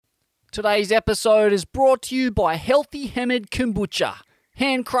Today's episode is brought to you by Healthy Hemmed Kombucha.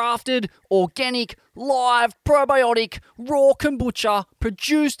 Handcrafted, organic, live, probiotic, raw kombucha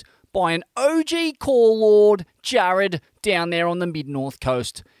produced by an OG call lord, Jared, down there on the mid-north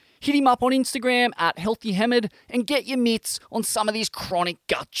coast. Hit him up on Instagram at Healthy Hemmed and get your mitts on some of this chronic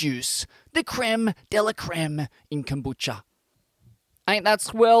gut juice. The creme de la creme in kombucha. Ain't That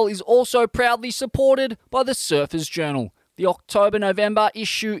Swell is also proudly supported by the Surfers Journal. The October-November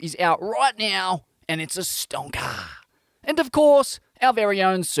issue is out right now, and it's a stonker. And of course, our very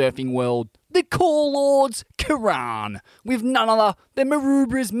own surfing world, the Call Lords Karan, with none other than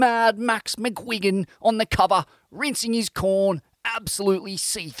Maroubra's mad Max McGuigan on the cover, rinsing his corn absolutely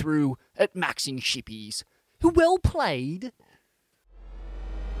see-through at maxing shippies. Well played.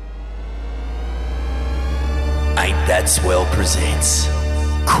 Ain't That Swell presents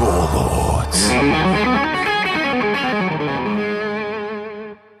Call Lords.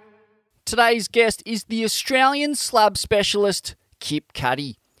 Today's guest is the Australian slab specialist, Kipp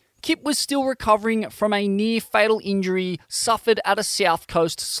Caddy. Kipp was still recovering from a near-fatal injury suffered at a South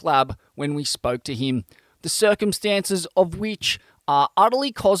Coast slab when we spoke to him, the circumstances of which are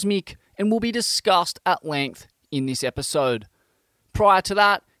utterly cosmic and will be discussed at length in this episode. Prior to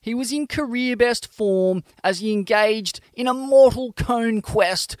that, he was in career-best form as he engaged in a mortal cone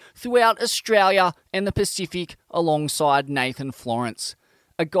quest throughout Australia and the Pacific alongside Nathan Florence.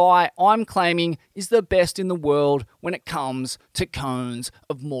 A guy I'm claiming is the best in the world when it comes to cones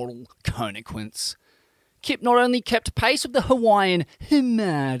of mortal conequence. Kipp not only kept pace with the Hawaiian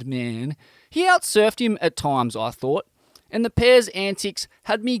madman, he outsurfed him at times, I thought, and the pair's antics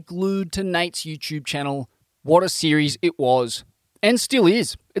had me glued to Nate's YouTube channel. What a series it was, and still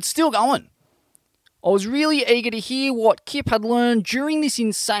is. It's still going. I was really eager to hear what Kipp had learned during this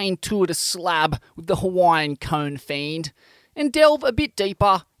insane tour to slab with the Hawaiian cone fiend, and delve a bit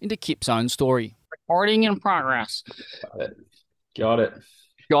deeper into Kipp's own story. Recording in progress. Got it.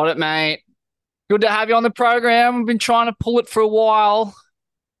 Got it, mate. Good to have you on the program. We've been trying to pull it for a while,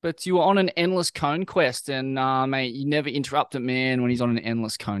 but you were on an endless cone quest, and mate, you never interrupt a man when he's on an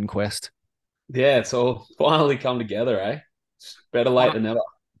endless cone quest. Yeah, it's all finally come together, eh? It's better late than never.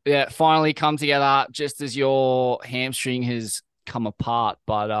 Yeah, finally come together just as your hamstring has come apart,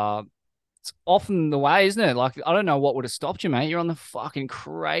 but it's often the way, isn't it? Like, I don't know what would have stopped you, mate. You're on the fucking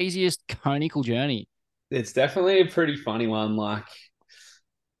craziest conical journey. It's definitely a pretty funny one. Like,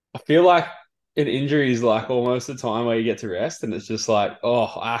 I feel like an injury is like almost the time where you get to rest, and it's just like, oh,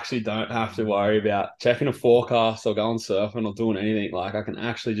 I actually don't have to worry about checking a forecast or going surfing or doing anything. Like, I can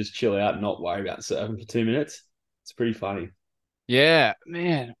actually just chill out and not worry about surfing for 2 minutes. It's pretty funny. Yeah,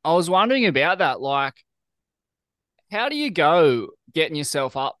 man. I was wondering about that. Like, how do you go getting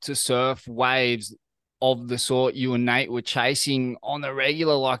yourself up to surf waves of the sort you and Nate were chasing on the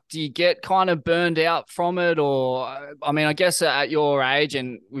regular? Like, do you get kind of burned out from it? Or, I mean, I guess at your age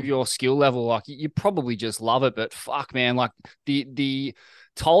and with your skill level, like, you probably just love it. But fuck, man, like the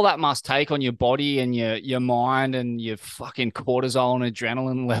toll that must take on your body and your mind and your fucking cortisol and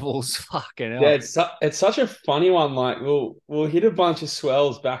adrenaline levels. Fucking hell. Yeah, it's such a funny one. Like, we'll hit a bunch of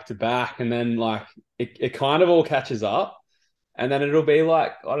swells back to back, and then like it kind of all catches up, and then it'll be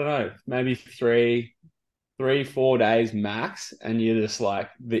like, I don't know, maybe 3-4 days max, and you're just like,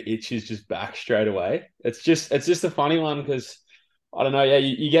 the itch is just back straight away. It's just a funny one because I don't know, yeah,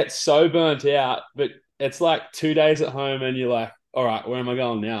 you get so burnt out, but it's like 2 days at home and you're like, all right, where am I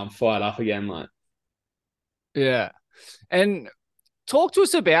going now? I'm fired up again. Like, yeah. And talk to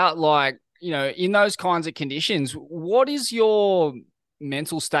us about, like, you know, in those kinds of conditions, what is your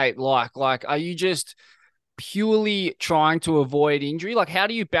mental state like? Like, are you just purely trying to avoid injury? Like, how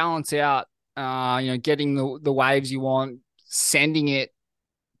do you balance out, getting the waves you want, sending it,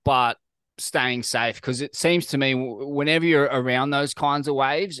 but staying safe? Because it seems to me whenever you're around those kinds of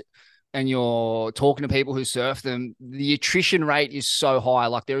waves and you're talking to people who surf them, the attrition rate is so high.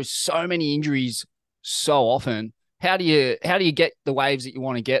 Like, there is so many injuries so often. How do you get the waves that you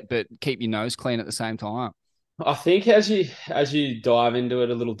want to get, but keep your nose clean at the same time? I think as you dive into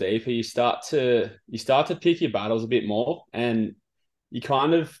it a little deeper, you start to pick your battles a bit more, and you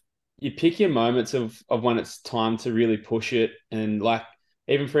pick your moments of when it's time to really push it. And like,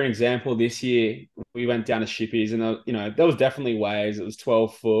 even for an example, this year we went down to Shippies, and there was definitely waves. It was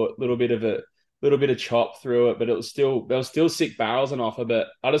 12 foot, little bit of chop through it, but there was still sick barrels on offer. But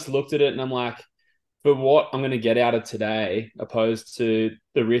I just looked at it and I'm like, for what I'm going to get out of today, opposed to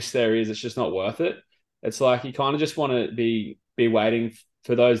the risk there is, it's just not worth it. It's like you kind of just want to be waiting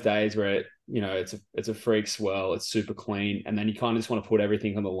for those days where it's a freak swell, it's super clean, and then you kind of just want to put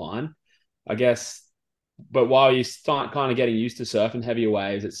everything on the line. I guess but while you start kind of getting used to surfing heavier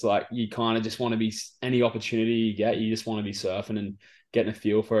waves, it's like you kind of just want to be any opportunity you get, you just want to be surfing and getting a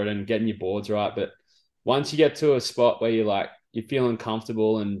feel for it and getting your boards right. But once you get to a spot where you're feeling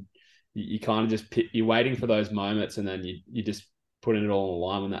comfortable and you kind of just you're waiting for those moments, and then you just putting it all on the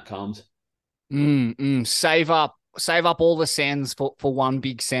line when that comes. Save up all the sends for one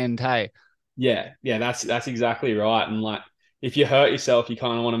big send. Hey. Yeah, that's exactly right. And like, if you hurt yourself, you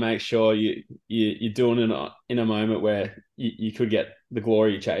kind of want to make sure you're doing it in a moment where you could get the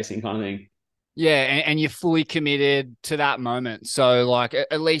glory you're chasing, kind of thing. Yeah, and you're fully committed to that moment. So like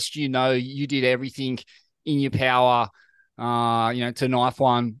at least you know you did everything in your power, to knife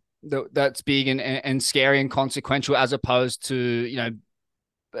one that's big and scary and consequential, as opposed to,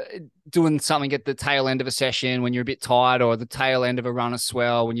 doing something at the tail end of a session when you're a bit tired, or the tail end of a run of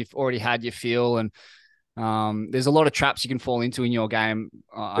swell when you've already had your feel. And there's a lot of traps you can fall into in your game,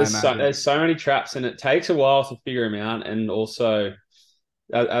 I imagine. There's so many traps, and it takes a while to figure them out. And also,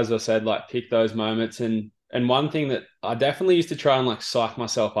 as I said, like, pick those moments. And one thing that I definitely used to try and like psych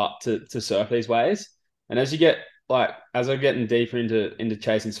myself up to surf these waves. And as I'm getting deeper into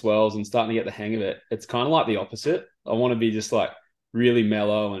chasing swells and starting to get the hang of it, it's kind of like the opposite. I want to be just like really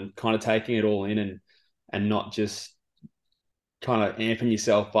mellow and kind of taking it all in, and not just kind of amping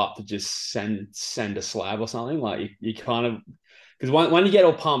yourself up to just send a slab or something. Like, you kind of, because when you get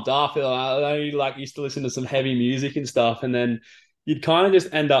all pumped up, I know you like used to listen to some heavy music and stuff, and then you'd kind of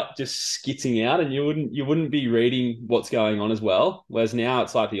just end up just skitzing out, and you wouldn't be reading what's going on as well. Whereas now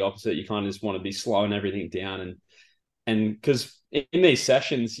it's like the opposite. You kind of just want to be slowing everything down, and because in these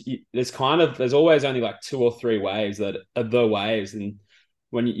sessions, there's always only like 2 or 3 waves that are the waves. And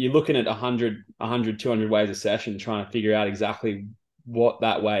when you're looking at 100, 200 waves a session, trying to figure out exactly what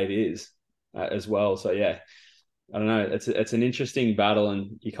that wave is as well. So yeah, I don't know. It's an interesting battle,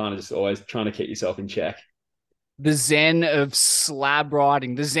 and you kind of just always trying to keep yourself in check. The zen of slab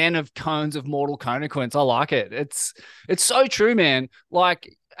riding, the zen of cones of mortal consequence. I like it. It's so true, man.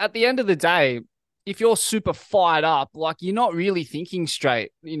 Like, at the end of the day, if you're super fired up, like, you're not really thinking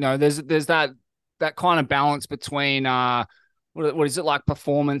straight. There's that kind of balance between what is it, like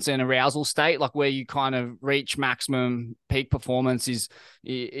performance and arousal state, like where you kind of reach maximum peak performance.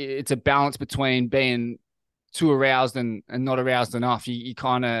 It's a balance between being too aroused and not aroused enough. You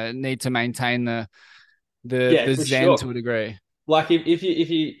kind of need to maintain the Yeah, for zen sure. to a degree. Like, if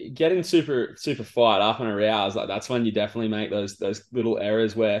you getting super super fired up and aroused, like, that's when you definitely make those little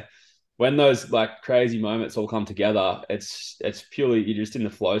errors where, when those like crazy moments all come together, it's purely you're just in the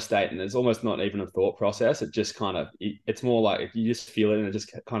flow state, and there's almost not even a thought process. It just kind of, it's more like you just feel it, and it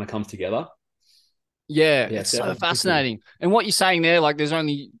just kind of comes together. Yeah, Yeah, it's it's so definitely good. fascinating. And what you're saying there, like, there's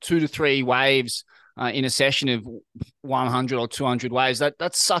only 2 to 3 waves in a session of 100 or 200 waves.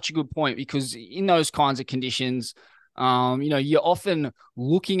 That's such a good point, because in those kinds of conditions, you're often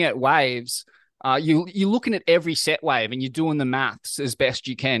looking at waves. You're looking at every set wave, and you're doing the maths as best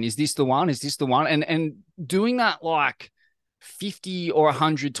you can. Is this the one? Is this the one? And doing that like 50 or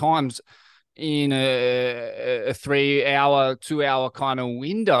 100 times in a 3 hour, 2 hour kind of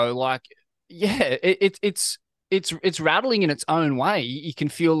window, like, yeah, it's rattling in its own way. You can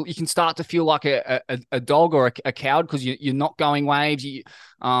start to feel like a dog or a coward, because you're not going waves. You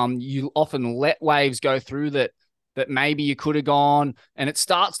often let waves go through that maybe you could have gone, and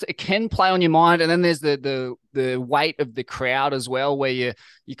it can play on your mind. And then there's the weight of the crowd as well, where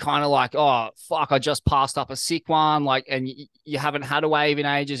you kind of like, oh fuck, I just passed up a sick one, like, and you haven't had a wave in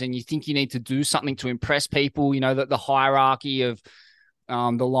ages, and you think you need to do something to impress people. The hierarchy of the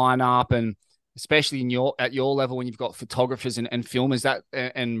lineup, and especially at your level, when you've got photographers and filmers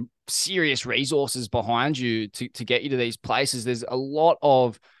and serious resources behind you to get you to these places. There's a lot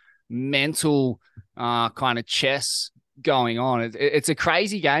of mental kind of chess going on. It's a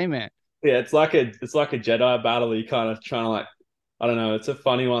crazy game, man. Yeah, it's like a Jedi battle. You kind of trying to, like, I don't know. It's a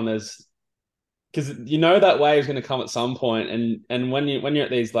funny one. Because that wave is going to come at some point, and when you're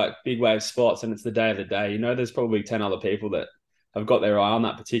at these like big wave spots, and it's the day of the day, there's probably 10 other people that have got their eye on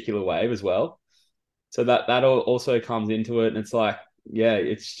that particular wave as well. So that also comes into it, and it's like, yeah,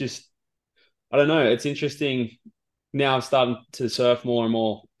 it's just, I don't know. It's interesting. Now I'm starting to surf more and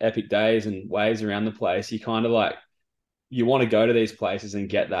more epic days and waves around the place. You kind of like, you want to go to these places and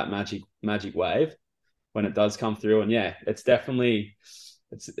get that magic wave when it does come through. And yeah, it's definitely,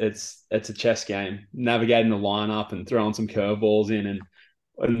 it's a chess game, navigating the lineup and throwing some curveballs in,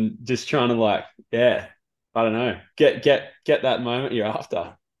 and just trying to, like, yeah, I don't know, get that moment you're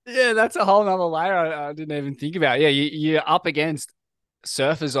after. Yeah, that's a whole nother layer I didn't even think about. Yeah, you're up against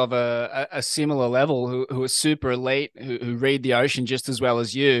surfers of a similar level who are super elite, who read the ocean just as well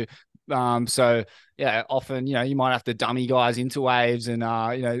as you. So yeah, often, you might have to dummy guys into waves and,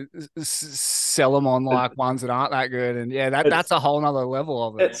 sell them on like ones that aren't that good. And yeah, that's It's a whole nother level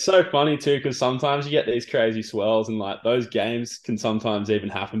of it. it's so funny too because sometimes you get these crazy swells and like those games can sometimes even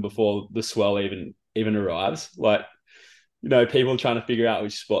happen before the swell even arrives. Like people trying to figure out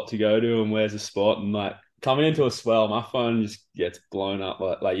which spot to go to and where's the spot and like coming into a swell, my phone just gets blown up.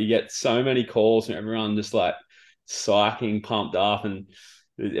 Like you get so many calls from everyone just like psyching, pumped up, and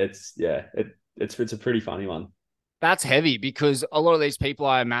it's a pretty funny one. That's heavy because a lot of these people,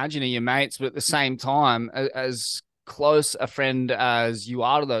 I imagine, are your mates, but at the same time, as close a friend as you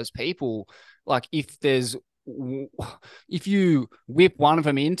are to those people, like if you whip one of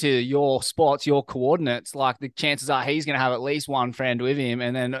them into your spots, your coordinates, like the chances are he's going to have at least one friend with him,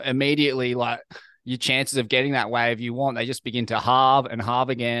 and then immediately, like your chances of getting that wave you want, they just begin to halve and halve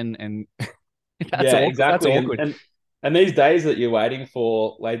again, and that's Yeah, awkward. That's exactly. And awkward. and and these days that you're waiting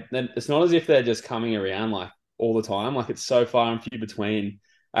for, like, it's not as if they're just coming around like all the time. Like it's so far and few between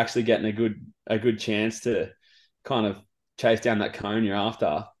actually getting a good chance to kind of chase down that cone you're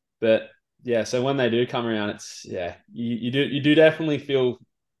after. But yeah, so when they do come around, it's you do definitely feel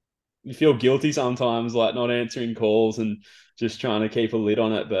guilty sometimes, like not answering calls and just trying to keep a lid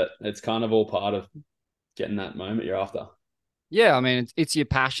on it. But it's kind of all part of getting that moment you're after. Yeah, I mean, it's your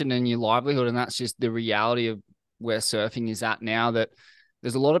passion and your livelihood, and that's just the reality of where surfing is at now. That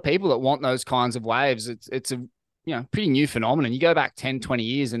there's a lot of people that want those kinds of waves. It's a pretty new phenomenon. You go back 10, 20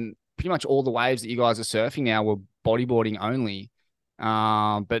 years, and pretty much all the waves that you guys are surfing now were bodyboarding only.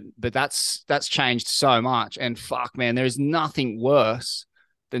 But that's changed so much. And fuck, man, there is nothing worse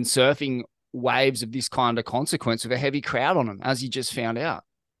than surfing waves of this kind of consequence with a heavy crowd on them, as you just found out.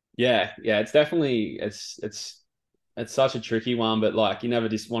 Yeah, it's definitely it's such a tricky one, but like you never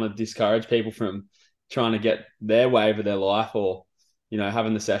just want to discourage people from trying to get their wave of their life or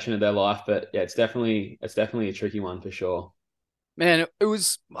having the session of their life. But yeah, it's definitely a tricky one for sure. Man, it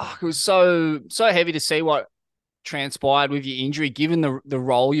was so heavy to see what transpired with your injury, given the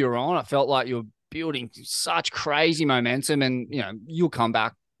role you're on. I felt like you were building such crazy momentum, and you'll come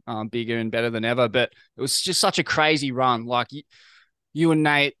back bigger and better than ever. But it was just such a crazy run. Like you and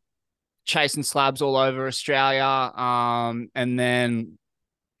Nate chasing slabs all over Australia, and then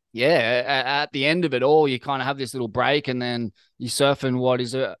yeah, at the end of it all, you kind of have this little break, and then you surf in what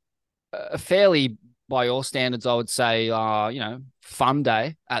is a fairly, by your standards, I would say, fun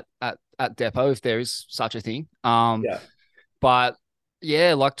day at Depot, if there is such a thing. Yeah. But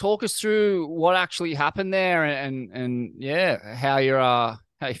yeah, like talk us through what actually happened there, and yeah, how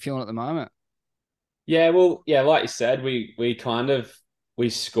you feeling at the moment. Yeah, well, yeah, like you said, we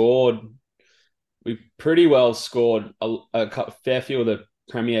scored, we pretty well scored a fair few of the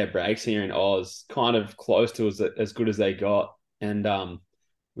premier breaks here in Oz, kind of close to as good as they got. And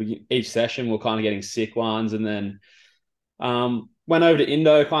we each session we're kind of getting sick ones, and then went over to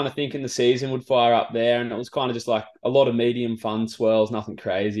Indo, kind of thinking the season would fire up there, and it was kind of just like a lot of medium fun swells, nothing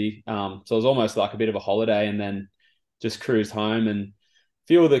crazy. So it was almost like a bit of a holiday, and then just cruised home. And a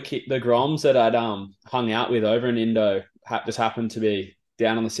few of the Groms that I'd hung out with over in Indo just happened to be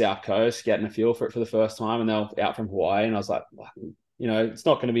down on the south coast getting a feel for it for the first time, and they were out from Hawaii, and I was like, it's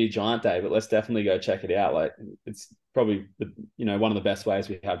not going to be a giant day, but let's definitely go check it out. Like it's probably one of the best ways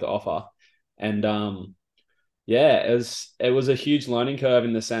we have to offer. And yeah, it was a huge learning curve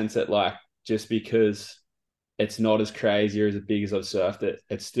in the sense that like just because it's not as crazy or as big as I've surfed it,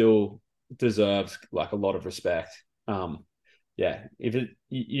 it still deserves like a lot of respect. Yeah, if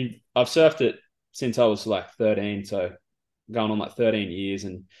I've surfed it since I was like 13, so going on like 13 years,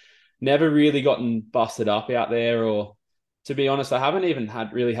 and never really gotten busted up out there, or to be honest, I haven't even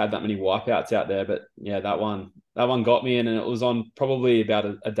had that many wipeouts out there. But yeah, that one got me in, and it was on probably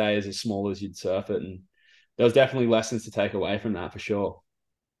about a day as small as you'd surf it, and there was definitely lessons to take away from that for sure.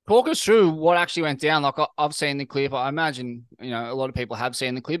 Talk us through what actually went down. Like I've seen the clip. I imagine a lot of people have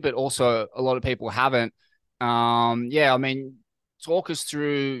seen the clip, but also a lot of people haven't. Yeah, I mean, talk us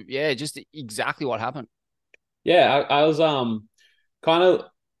through. Yeah, just exactly what happened. Yeah, I was kind of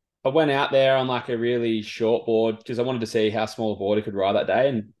I went out there on like a really short board because I wanted to see how small a board I could ride that day,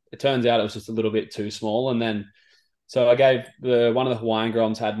 and it turns out it was just a little bit too small. And then so I gave one of the Hawaiian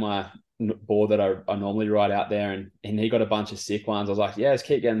Groms had my board that I normally ride out there, and he got a bunch of sick ones. I was like, yeah, let's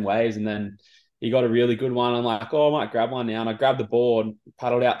keep getting waves. And then he got a really good one. I'm like, oh, I might grab one now. And I grabbed the board,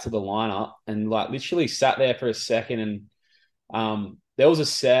 paddled out to the lineup, and like literally sat there for a second. And there was a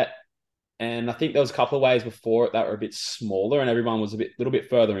set, and I think there was a couple of waves before it that were a bit smaller, and everyone was little bit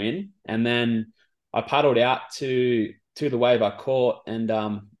further in. And then I paddled out to the wave I caught, and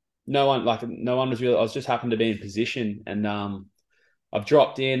no one was really. I was just happened to be in position, and I've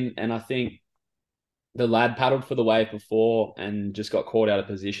dropped in, and I think the lad paddled for the wave before and just got caught out of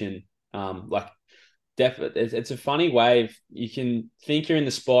position. Like definitely, it's a funny wave. You can think you're in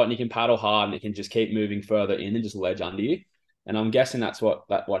the spot and you can paddle hard and it can just keep moving further in and just ledge under you. And I'm guessing that's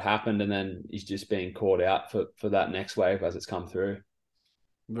what happened. And then he's just being caught out for that next wave as it's come through.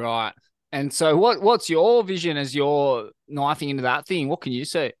 Right. And so what's your vision as you're knifing into that thing? What can you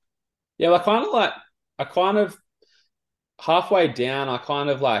see? Yeah, I kind of halfway down, I kind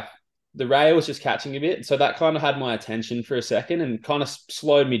of like the rail was just catching a bit. So that kind of had my attention for a second and kind of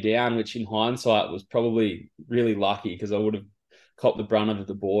slowed me down, which in hindsight was probably really lucky because I would have copped the brunt of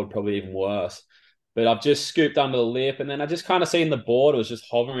the board, probably even worse. But I've just scooped under the lip, and then I just kind of seen the board was just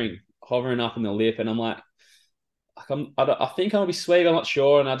hovering up in the lip, and I'm like, I think I'll be sweet. I'm not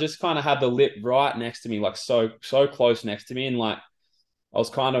sure, and I just kind of had the lip right next to me, like so close next to me, and like I was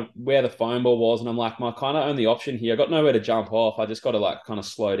kind of where the foam ball was, and I'm like, my kind of only option here, I got nowhere to jump off. I just got to like kind of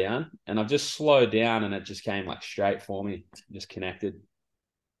slow down, and I've just slowed down, and it just came like straight for me, just connected.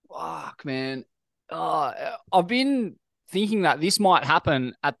 Fuck, man. I've been thinking that this might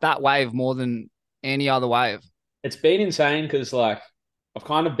happen at that wave more than any other wave. It's been insane because like I've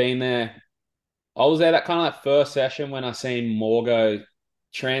kind of been there. I was there that kind of like first session when I seen Morgo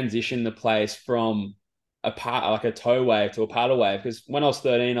transition the place from like a tow wave to a paddle wave. Because when I was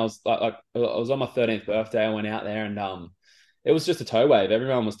 13, I was like I was on my 13th birthday. I went out there and it was just a tow wave.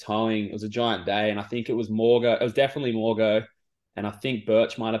 Everyone was towing. It was a giant day, and I think it was Morgo. It was definitely Morgo, and I think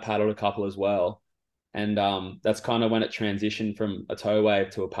Birch might have paddled a couple as well. And that's kind of when it transitioned from a tow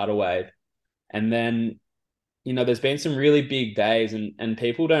wave to a paddle wave. And then there's been some really big days, and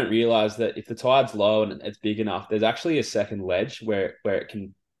people don't realize that if the tide's low and it's big enough, there's actually a second ledge where it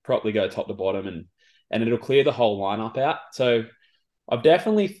can properly go top to bottom, and it'll clear the whole lineup out. So I've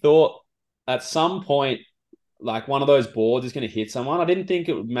definitely thought at some point, like one of those boards is going to hit someone. I didn't think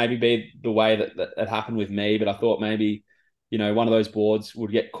it would maybe be the way that happened with me, but I thought maybe, one of those boards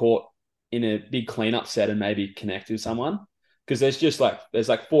would get caught in a big cleanup set and maybe connect with someone. Because there's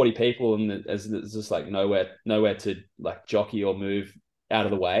like 40 people and there's just like nowhere to like jockey or move out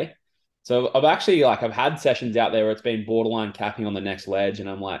of the way. So I've had sessions out there where it's been borderline capping on the next ledge, and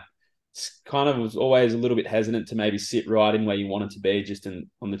I'm like, kind of was always a little bit hesitant to maybe sit right in where you want it to be, just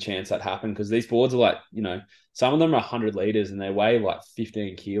on the chance that happened, because these boards are like, some of them are 100 liters and they weigh like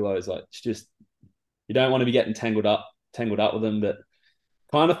 15 kilos. Like it's just, you don't want to be getting tangled up with them. But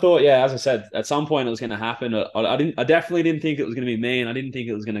kind of thought, yeah, as I said, at some point it was going to happen. I definitely didn't think it was going to be me, and I didn't think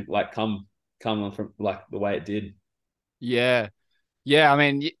it was going to like come on from like the way it did. Yeah. Yeah, I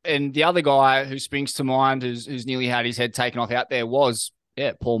mean, and the other guy who springs to mind who's nearly had his head taken off out there was,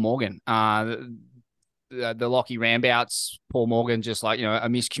 Paul Morgan. The Lockie Rambouts, Paul Morgan, just like, a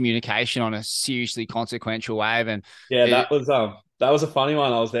miscommunication on a seriously consequential wave. And Yeah, that was a funny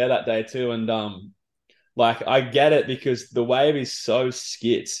one. I was there that day too, and like I get it because the wave is so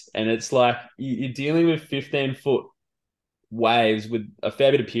skits, and it's like you're dealing with 15-foot waves with a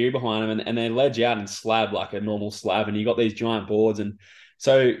fair bit of period behind them, and they ledge out and slab like a normal slab, and you got these giant boards, and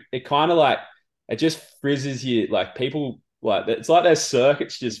so it kind of like it just frizzes you. Like people like it's like their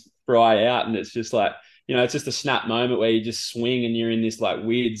circuits just fry out, and it's just like it's just a snap moment where you just swing and you're in this like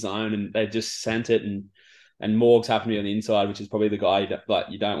weird zone, and they've just sent it, and Morg's happened to be on the inside, which is probably the guy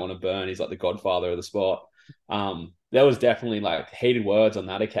you don't want to burn. He's like the godfather of the sport. There was definitely like heated words on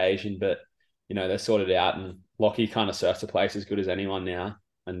that occasion, but they sorted it out, and Lockie kind of surfs the place as good as anyone now,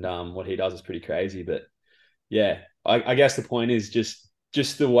 and what he does is pretty crazy. But yeah, I guess the point is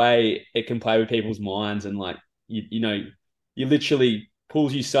just the way it can play with people's minds, and like you literally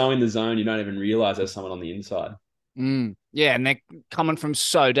pulls you so in the zone you don't even realize there's someone on the inside. Yeah, and they're coming from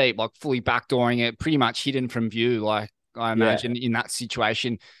so deep, like fully backdooring it, pretty much hidden from view. Like I imagine in that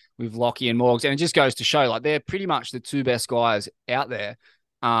situation with Lockie and Morgs, and it just goes to show, like they're pretty much the two best guys out there,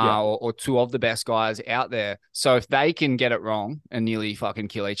 or two of the best guys out there. So if they can get it wrong and nearly fucking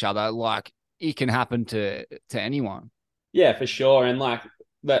kill each other, like it can happen to anyone. Yeah, for sure. And like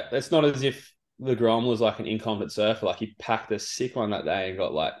that, it's not as if LeGrom was like an incompetent surfer. Like he packed a sick one that day and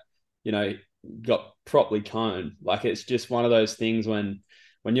got like, got properly coned. Like it's just one of those things when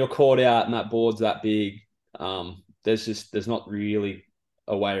you're caught out and that board's that big, there's not really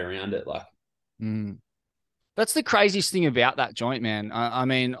a way around it. Like, That's the craziest thing about that joint, man. I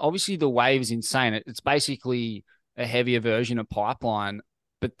mean, obviously the wave is insane. It's basically a heavier version of pipeline,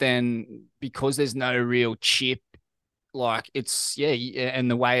 but then because there's no real chip, like it's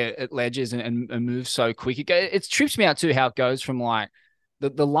and the way it ledges and moves so quick, it trips me out too how it goes from like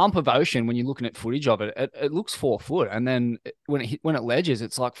the lump of ocean, when you're looking at footage of it, it looks 4 foot, and then when it ledges,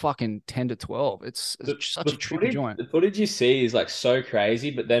 it's like fucking 10 to 12. It's such a trippy joint. The footage you see is like so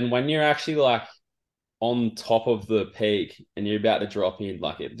crazy, but then when you're actually like on top of the peak and you're about to drop in,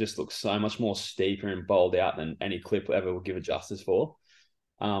 like it just looks so much more steeper and bowled out than any clip ever will give it justice for.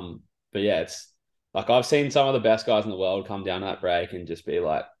 But yeah, it's like I've seen some of the best guys in the world come down that break and just be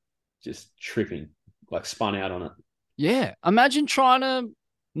like, just tripping, like spun out on it. Yeah, imagine trying to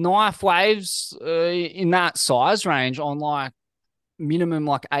knife waves in that size range on like minimum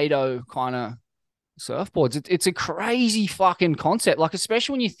like 8.0 kind of surfboards. It's a crazy fucking concept. Like,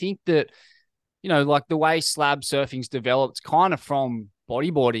 especially when you think that, like the way slab surfing's developed kind of from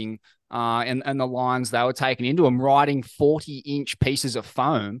bodyboarding and the lines they were taking into them, riding 40-inch pieces of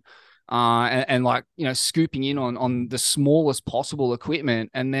foam and like, scooping in on the smallest possible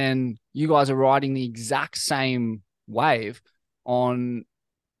equipment. And then you guys are riding the exact same wave on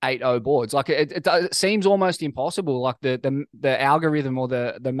 8.0 boards. Like it seems almost impossible. Like the algorithm or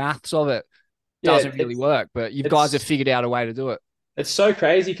the maths of it doesn't really work, but you guys have figured out a way to do it. It's so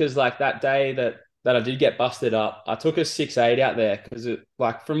crazy because like that day that I did get busted up, I took a 6'8" out there because it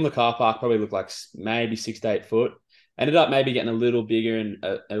like from the car park probably looked like maybe 6 to 8 foot. Ended up maybe getting a little bigger, and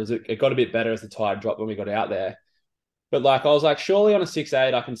it got a bit better as the tide dropped when we got out there. But like I was like, surely on a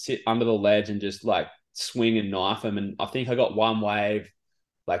 6'8" I can sit under the ledge and just like swing and knife them. And I think I got one wave,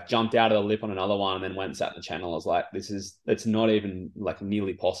 like jumped out of the lip on another one, and then went and sat in the channel. I was like, it's not even like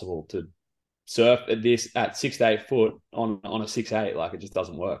nearly possible to surf at 6 to 8 foot on a 6'8". Like it just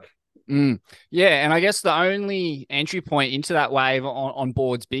doesn't work. Yeah, and I guess the only entry point into that wave on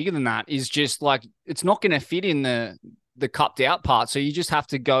boards bigger than that is just like it's not going to fit in the cupped out part, so you just have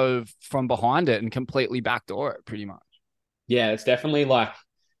to go from behind it and completely backdoor it, pretty much. Yeah, it's definitely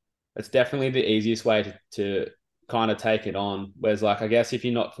the easiest way to kind of take it on. Whereas like I guess if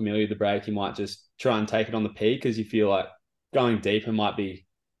you're not familiar with the break, you might just try and take it on the peak because you feel like going deeper might be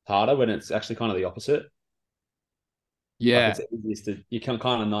harder, when it's actually kind of the opposite. Yeah. Like it's easiest you can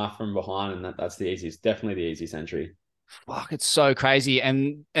kind of knife from behind, and that's the easiest, definitely the easiest entry. Fuck, it's so crazy.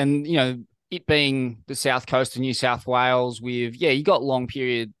 And it being the south coast of New South Wales with, you got long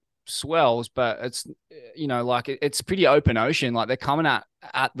period swells, but it's, like it's pretty open ocean. Like they're coming at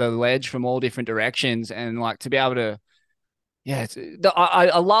the ledge from all different directions. And like to be able to,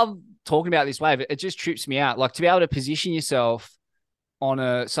 I love talking about this wave. It just trips me out. Like to be able to position yourself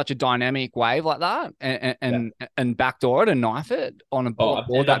on such a dynamic wave like that and backdoor it and knife it on a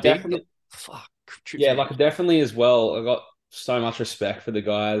board that big. Fuck. Yeah, like definitely as well. I got so much respect for the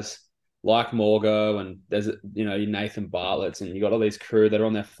guys like Morgo, and there's Nathan Bartlett's, and you got all these crew that are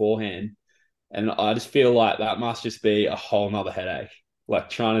on their forehand, and I just feel like that must just be a whole nother headache.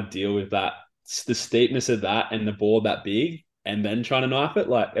 Like trying to deal with that, the steepness of that, and the board that big, and then trying to knife it.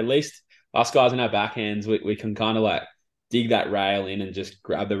 Like at least us guys in our backhands, we can kind of like dig that rail in and just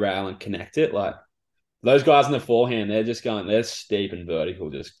grab the rail and connect it. Like those guys in the forehand, they're steep and vertical,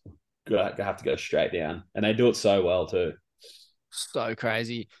 just have to go straight down, and they do it so well too. So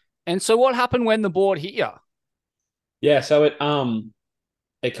crazy. And so what happened when the board hit you? Yeah, so it kind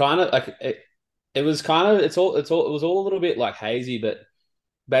of like it was kind of it was all a little bit like hazy, but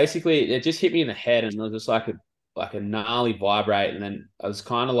basically it just hit me in the head, and it was just like a gnarly vibrate, and then I was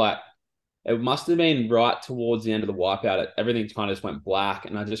kind of like, it must have been right towards the end of the wipeout. Everything kind of just went black,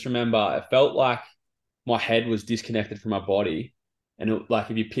 and I just remember it felt like my head was disconnected from my body, and like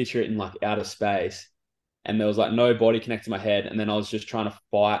if you picture it in like outer space, and there was like no body connected to my head, and then I was just trying to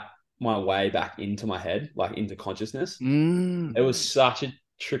fight my way back into my head, like into consciousness. It was such a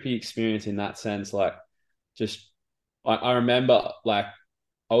trippy experience in that sense. Like just I remember like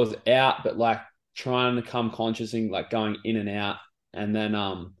I was out, but like trying to come conscious and like going in and out, and then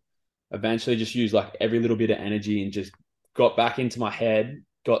eventually just used like every little bit of energy and just got back into my head,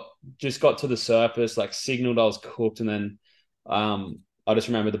 got to the surface, like signaled I was cooked. And then I just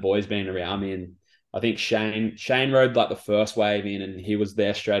remember the boys being around me, and I think Shane rode like the first wave in, and he was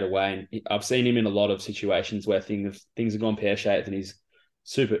there straight away. And I've seen him in a lot of situations where things have gone pear-shaped, and he's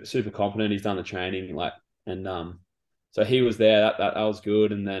super competent. He's done the training, like, and so he was there. That was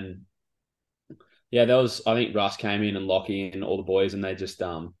good. And then I think Russ came in and Lockie and all the boys, and they just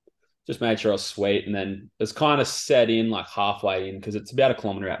made sure I was sweet. And then it was kind of set in like halfway in, because it's about a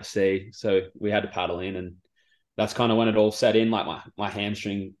kilometer out to sea, so we had to paddle in, and that's kind of when it all set in. Like my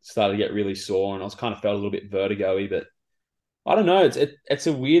hamstring started to get really sore, and I was kind of felt a little bit vertigo-y, but I don't know. It's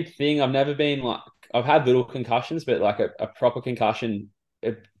a weird thing. I've never been like, I've had little concussions, but like a proper concussion,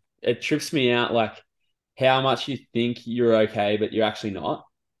 it trips me out, like how much you think you're okay, but you're actually not.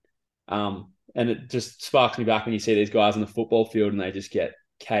 And it just sparks me back when you see these guys on the football field and they just get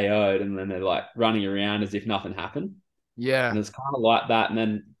KO'd and then they're like running around as if nothing happened. Yeah. And it's kind of like that. And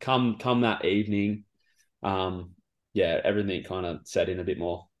then come that evening, everything kind of set in a bit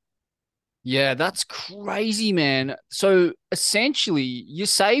more. Yeah, that's crazy, man. So essentially, you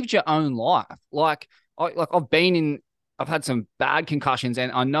saved your own life. I've had some bad concussions,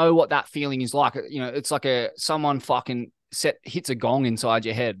 and I know what that feeling is like. You know, it's like someone fucking hits a gong inside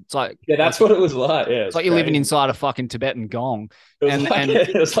your head. Yeah, that's what it was like. Yeah, It's it's like you're living crazy. inside a fucking Tibetan gong, It was and like and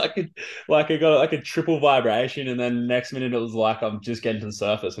it was like it got like a triple vibration, and then next minute it was like I'm just getting to the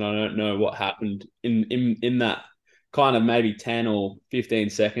surface, and I don't know what happened in that kind of maybe 10 or 15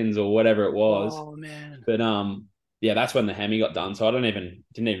 seconds or whatever it was. oh man, But yeah, that's when the Hemi got done. So I didn't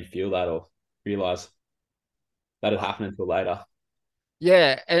even feel that or realize that had happened until later.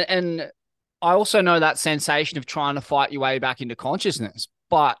 yeah, and I also know that sensation of trying to fight your way back into consciousness,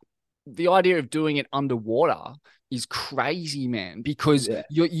 but the idea of doing it underwater is crazy, man, because Yeah.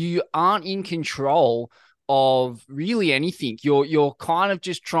 you aren't in control of really anything. You're kind of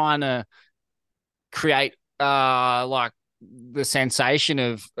just trying to create like the sensation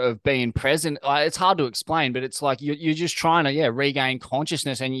of being present. It's hard to explain, but it's like you're just trying to regain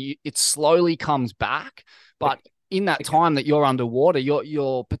consciousness, and it slowly comes back. But in that time that you're underwater,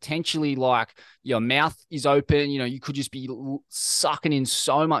 you're potentially like your mouth is open. You know, you could just be sucking in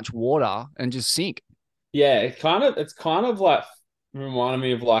so much water and just sink. Yeah, it's kind of like reminded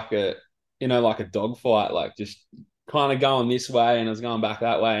me of like like a dog fight, like just kind of going this way and I was going back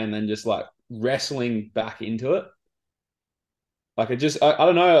that way and then just like wrestling back into it. Like I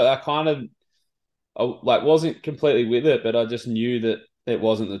don't know, I like wasn't completely with it, but I just knew that it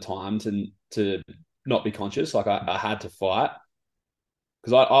wasn't the time to not be conscious. Like I had to fight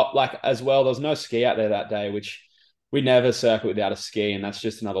because I like as well. There was no ski out there that day, which we never circuit without a ski, and that's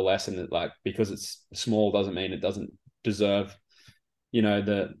just another lesson that like because it's small doesn't mean it doesn't deserve,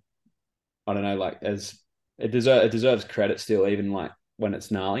 the I don't know, like as it deserves credit still, even like when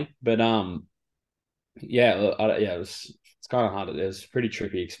it's gnarly. But it's kind of hard. It was a pretty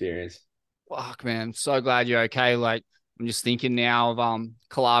trippy experience. Fuck, man. So glad you're okay. Like, I'm just thinking now of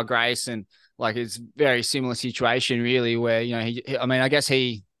Kalar Grace, and like it's very similar situation really where, I mean, I guess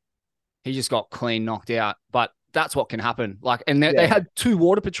he just got clean knocked out, but that's what can happen. Like, and they Yeah, had two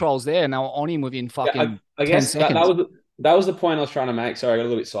water patrols there and they were on him within yeah. fucking I 10 guess that seconds. was the point I was trying to make. Sorry, I got a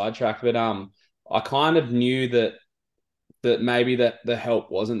little bit sidetracked, but I kind of knew that maybe that the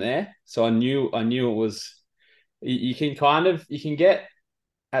help wasn't there, so I knew it was. You can get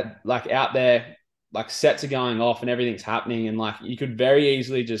at like out there, like sets are going off and everything's happening, and like you could very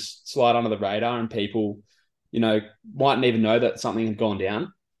easily just slide under the radar, and people, mightn't even know that something had gone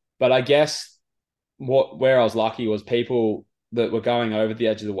down. But I guess where I was lucky was people that were going over the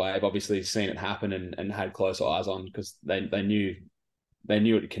edge of the wave obviously seen it happen and had close eyes on because they knew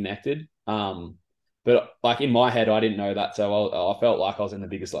it connected. But like in my head, I didn't know that, so I felt like I was in the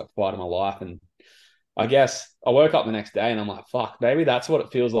biggest like fight of my life, and I guess I woke up the next day and I'm like, fuck, maybe that's what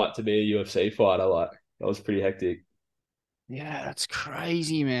it feels like to be a UFC fighter. Like that was pretty hectic. Yeah, that's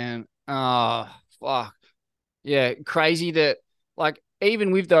crazy, man. Oh, fuck. Yeah, crazy that like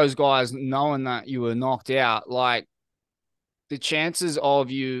even with those guys knowing that you were knocked out, like the chances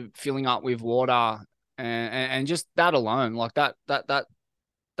of you filling up with water and just that alone, like that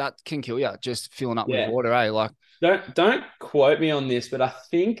can kill you. Just filling up with Yeah. water, eh? Like, Don't quote me on this, but I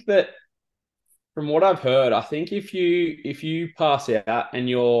think that from what I've heard, I think if you pass out and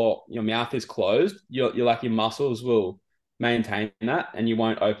your mouth is closed, your like your muscles will maintain that and you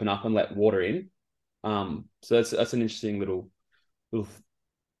won't open up and let water in. So that's an interesting little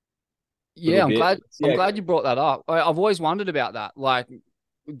yeah, little I'm bit. glad. I'm Yeah, glad you brought that up. I've always wondered about that. Like,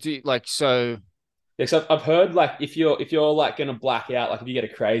 so. yeah. So I've heard like if you're like gonna black out, like if you get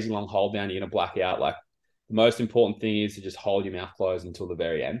a crazy long hold down, you're gonna black out. Like the most important thing is to just hold your mouth closed until the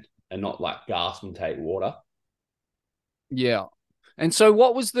very end and not like gasp and take water. Yeah. And so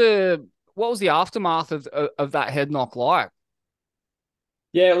what was the aftermath of that head knock like?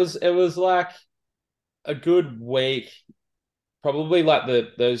 Yeah, it was like a good week, probably like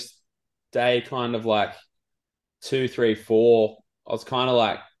those day kind of like 2, 3, 4. I was kind of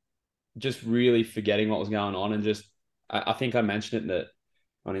like just really forgetting what was going on and just I think I mentioned it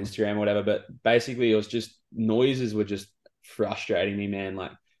on Instagram or whatever, but basically it was just noises were just frustrating me, man.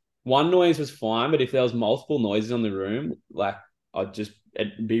 Like one noise was fine, but if there was multiple noises on the room, like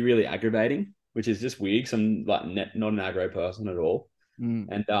it'd be really aggravating, which is just weird because I'm like not an aggro person at all. Mm.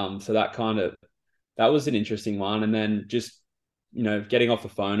 And so that was an interesting one. And then just getting off the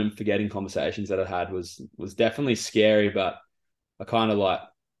phone and forgetting conversations that I had was definitely scary, but I kind of like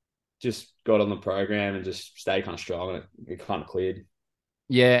just got on the program and just stayed kind of strong, and it kind of cleared.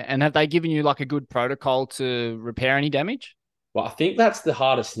 Yeah. And have they given you like a good protocol to repair any damage? Well, I think that's the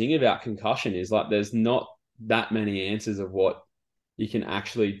hardest thing about concussion is like there's not that many answers of what you can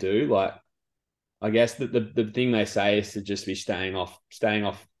actually do. Like I guess the thing they say is to just be staying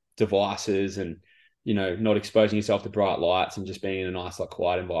off devices and not exposing yourself to bright lights and just being in a nice like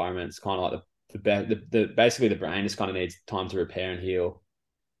quiet environment. It's kind of like the basically the brain just kind of needs time to repair and heal.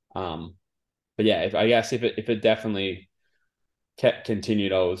 But yeah, I guess if it definitely kept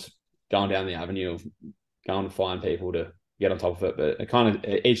continued, I was going down the avenue of going to find people to get on top of it. But it kind of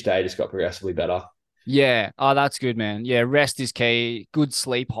each day just got progressively better. Yeah. Oh, that's good, man. Yeah. Rest is key. Good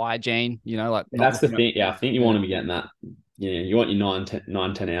sleep hygiene, like And not that's the looking at, thing. Yeah, I think you want to be getting that. You want your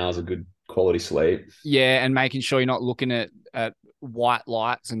 9, 10 hours of good quality sleep. yeah. And making sure you're not looking at white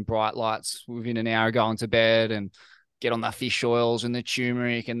lights and bright lights within an hour going to bed, and get on the fish oils and the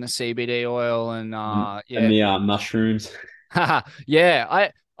turmeric and the CBD oil. And And yeah. the mushrooms.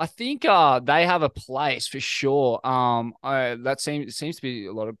 Yeah, I think they have a place for sure. That seems to be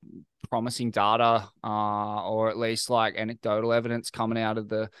a lot of promising data, or at least like anecdotal evidence coming out of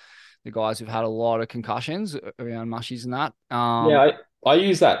the guys who've had a lot of concussions around mushies and that. Yeah, I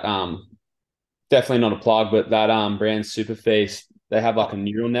use that. Definitely not a plug, but that brand Super Feast, they have like a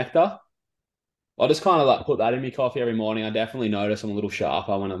neural nectar. I just kind of like put that in my coffee every morning. I definitely notice I'm a little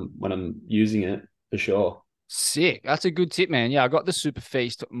sharper when I'm using it for sure. Sick. That's a good tip, man. Yeah, I got the Super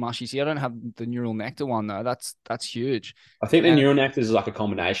Feast mushies. See, I don't have the neural nectar one though. That's huge. I think the And neural nectar is like a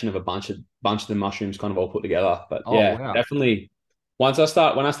combination of a bunch of the mushrooms kind of all put together. But oh yeah, wow. definitely. When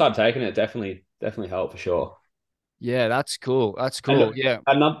I start taking it, definitely helped for sure. Yeah, that's cool. That's cool. And Yeah.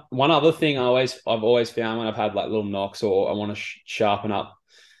 one other thing I've always found when I've had like little knocks or I want to sharpen up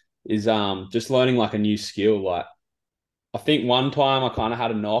is just learning like a new skill. Like I think one time I kind of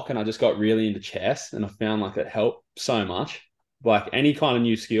had a knock and I just got really into chess and I found like it helped so much. Like any kind of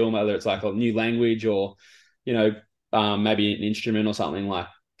new skill, whether it's like a new language or, you know, maybe an instrument or something, like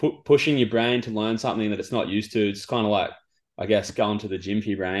pushing your brain to learn something that it's not used to. It's kind of like, I guess, going to the gym for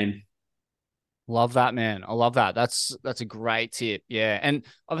your brain. Love that, man. I love that. That's a great tip. Yeah. And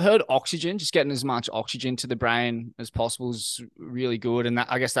I've heard oxygen, just getting as much oxygen to the brain as possible is really good. And that,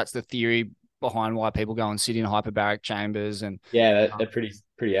 I guess that's the theory behind why people go and sit in hyperbaric chambers and Yeah, uh, they're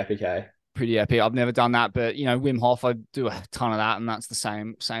pretty epic, eh? pretty epic. I've never done that, but Wim Hof, I do a ton of that, and that's the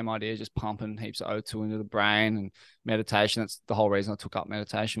same idea, just pumping heaps of O2 into the brain and meditation. That's the whole reason I took up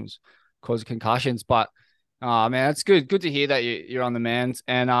meditation was cause of concussions. But man, that's good. Good to hear that you're on the mend.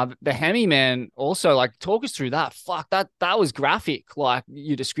 And the Hemi, man, also like talk us through that. Fuck, that was graphic, like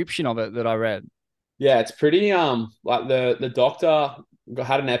your description of it that I read. Yeah, it's pretty like the doctor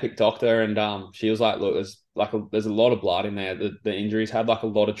had an epic doctor and she was like, look, there's a lot of blood in there. The injuries had like a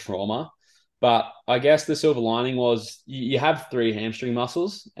lot of trauma. But I guess the silver lining was you have three hamstring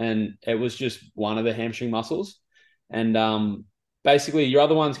muscles and it was just one of the hamstring muscles. And basically your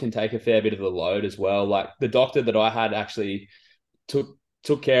other ones can take a fair bit of the load as well. Like the doctor that I had actually took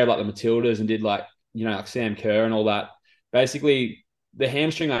care of like the Matildas and did like, like Sam Kerr and all that. Basically the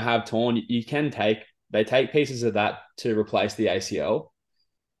hamstring I have torn, they take pieces of that to replace the ACL.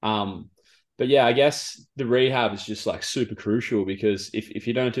 But yeah, I guess the rehab is just like super crucial because if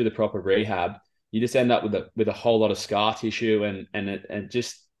you don't do the proper rehab, you just end up with a whole lot of scar tissue and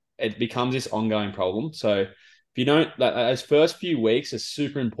it becomes this ongoing problem. So if you don't, like those first few weeks are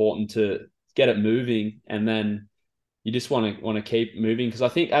super important to get it moving, and then you just want to keep moving because I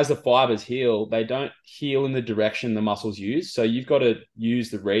think as the fibers heal, they don't heal in the direction the muscles use. So you've got to use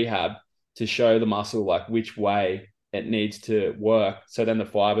the rehab to show the muscle like which way it needs to work. So then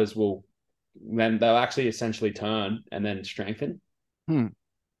they'll actually essentially turn and then strengthen. Hmm.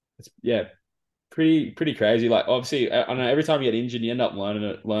 It's yeah, pretty crazy. Like obviously, I know every time you get injured, you end up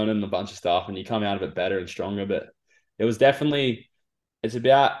learning a bunch of stuff, and you come out of it better and stronger. But it was definitely it's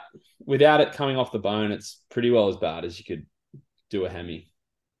about without it coming off the bone, it's pretty well as bad as you could do a hemi.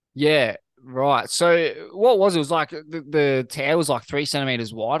 Yeah, right. So what was it? It was like the tear was like 3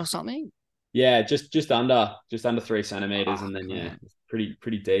 centimeters wide or something. Yeah, just under 3 centimeters, and Fuck, then yeah, man. it's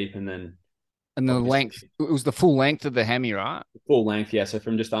pretty deep, and then And the obviously length, it was the full length of the hemi, right? full length. Yeah, so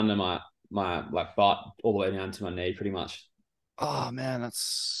from just under my like butt all the way down to my knee, pretty much. Oh man,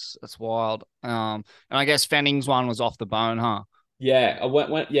 that's wild. And I guess Fanning's one was off the bone, huh? Yeah, I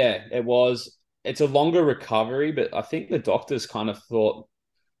went. Yeah, it was. It's a longer recovery, but I think the doctors kind of thought.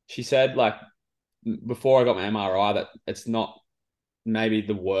 She said like before I got my MRI that it's not maybe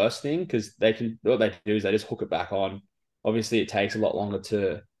the worst thing because what they do is they just hook it back on. Obviously, it takes a lot longer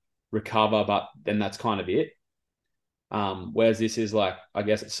to recover, but then that's kind of it. Whereas this is like, I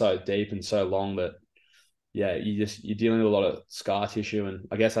guess it's so deep and so long that yeah, you're dealing with a lot of scar tissue, and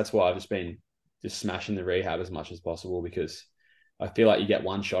I guess that's why I've just been just smashing the rehab as much as possible, because I feel like you get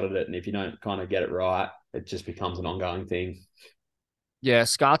one shot at it, and if you don't kind of get it right, it just becomes an ongoing thing. Yeah,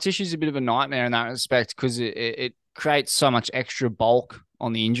 scar tissue is a bit of a nightmare in that respect because it creates so much extra bulk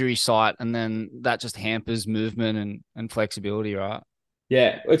on the injury site, and then that just hampers movement and flexibility, right?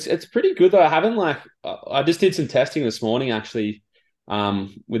 Yeah, it's pretty good though. I haven't like I just did some testing this morning actually,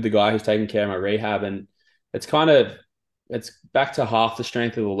 with the guy who's taking care of my rehab, and it's kind of it's back to half the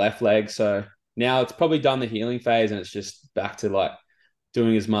strength of the left leg. So now it's probably done the healing phase, and it's just back to like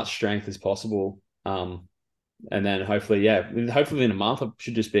doing as much strength as possible. And then hopefully, yeah, hopefully in a month I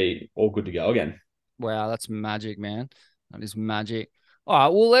should just be all good to go again. Wow, that's magic, man. That is magic. All right,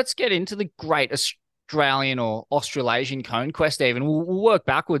 well, let's get into the great Australian or Australasian cone quest, even. We'll work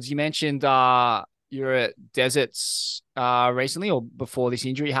backwards. You mentioned you're at Deserts recently or before this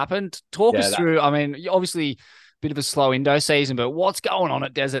injury happened. Talk Yeah, us through, I mean, obviously a bit of a slow Indo season, but what's going on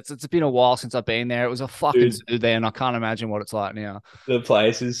at Deserts? It's been a while since I've been there. It was a fucking dude, zoo there, and I can't imagine what it's like now. the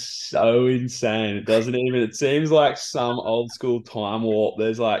place is so insane. It doesn't even. It seems like some old school time warp.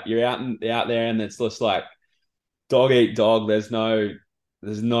 There's like you're out there, and it's just like dog eat dog. There's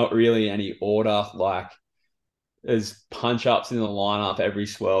not really any order. Like there's punch ups in the lineup every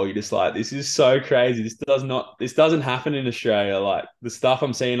swell. You're just like, this is so crazy. This doesn't happen in Australia. Like the stuff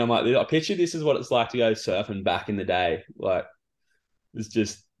I'm seeing, I'm like, I picture this is what it's like to go surfing back in the day. Like it's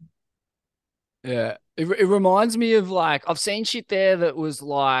just Yeah. It reminds me of like I've seen shit there that was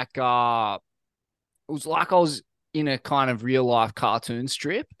like it was like I was in a kind of real life cartoon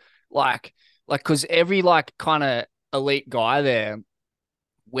strip. Like because every like kind of elite guy there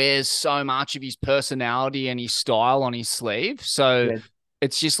wears so much of his personality and his style on his sleeve. So yeah,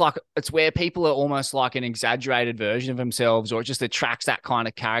 it's just like it's where people are almost like an exaggerated version of themselves, or it just attracts that kind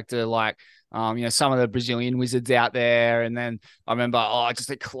of character. Like, some of the Brazilian wizards out there, and then I remember, just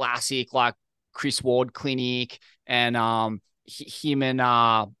a classic like Chris Ward clinic, and him and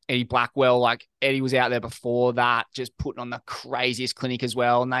Eddie Blackwell. Like Eddie was out there before that, just putting on the craziest clinic as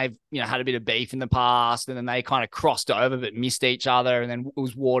well. And they've had a bit of beef in the past, and then they kind of crossed over but missed each other. And then it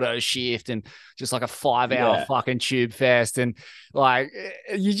was Wardo's shift, and just like a 5 hour yeah. fucking tube fest. And like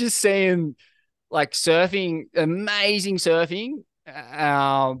you're just seeing like surfing, amazing surfing.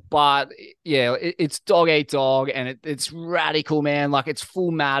 But yeah, it's dog eat dog, and it's radical, man. Like it's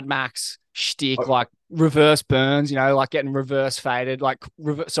full Mad Max shtick, like reverse burns, like getting reverse faded, like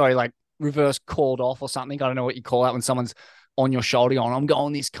like reverse called off or something. I don't know what you call that when someone's on your shoulder going, I'm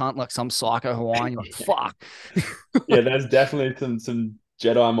going this cunt, like some psycho Hawaiian. You're like, fuck. Yeah, there's definitely some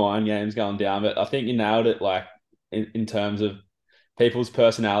Jedi mind games going down, but I think you nailed it. Like in terms of people's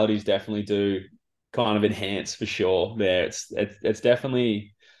personalities, definitely do kind of enhance for sure. There, it's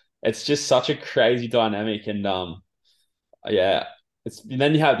definitely it's just such a crazy dynamic, and yeah, it's and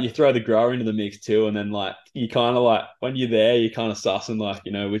then you throw the grower into the mix too, and then like you kind of like when you're there, you kind of sussing like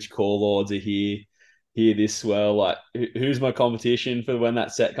which core lords are here this swell, like who's my competition for when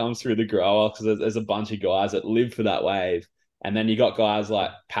that set comes through the grower, because there's a bunch of guys that live for that wave, and then you got guys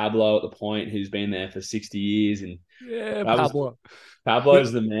like Pablo at the point who's been there for 60 years, and Yeah, that was Pablo.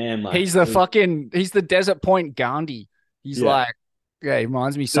 Pablo's the man. Like He's he's the Desert Point Gandhi. He's yeah, like, yeah, he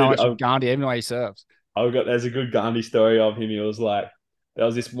reminds me so dude, much of Gandhi, even the way he serves. there's a good Gandhi story of him. He was like, there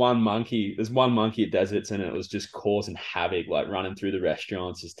was this one monkey. There's one monkey at Deserts, and it was just causing havoc, like running through the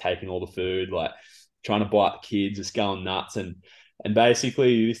restaurants, just taking all the food, like trying to bite the kids, just going nuts. And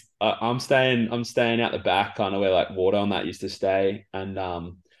basically, I'm staying out the back, kind of where like Water on that used to stay,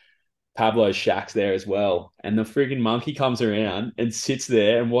 and Pablo's shack's there as well. And the freaking monkey comes around and sits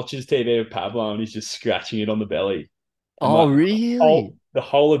there and watches TV with Pablo, and he's just scratching it on the belly. And Oh, like really? the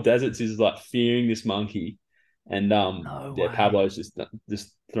whole of Deserts is like fearing this monkey. And No yeah, way. Pablo's just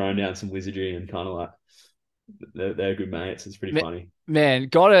throwing down some wizardry, and kind of like they're good mates. It's pretty funny. Man,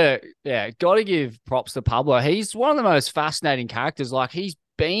 gotta give props to Pablo. He's one of the most fascinating characters. Like he's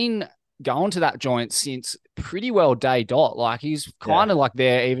been going to that joint since pretty well day dot. Like he's Yeah. kind of like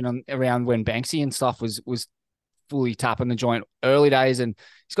there even around when Banksy and stuff was fully tapping the joint early days. And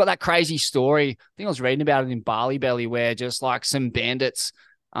he's got that crazy story. I think I was reading about it in Barley Belly, where just like some bandits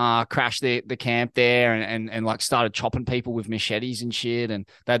crashed the camp there, and like started chopping people with machetes and shit, and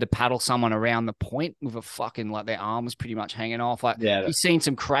they had to paddle someone around the point with a fucking like their arm was pretty much hanging off. Like Yeah. he's seen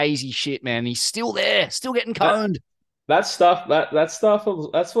some crazy shit, man. He's still there, still getting That coned. that stuff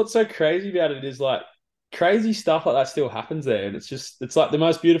that's what's so crazy about it, is like crazy stuff like that still happens there, and it's like the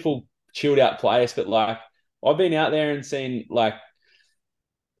most beautiful chilled out place. But like I've been out there and seen like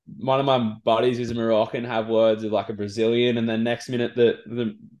one of my buddies is a Moroccan have words with like a Brazilian, and then next minute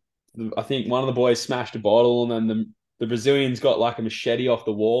I think one of the boys smashed a bottle, and then the Brazilian's got like a machete off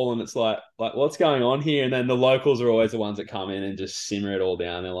the wall, and it's like what's going on here? And then the locals are always the ones that come in and just simmer it all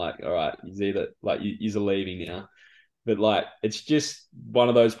down. They're like, all right, he's either like you're leaving now. But like it's just one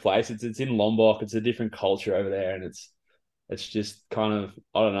of those places. It's in Lombok. It's a different culture over there, and it's just kind of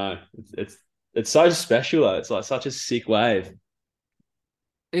I don't know. It's so special though. It's like such a sick wave.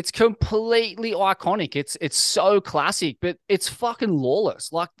 It's completely iconic. It's so classic, but it's fucking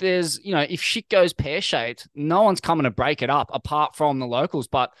lawless. Like there's, if shit goes pear-shaped, no one's coming to break it up apart from the locals.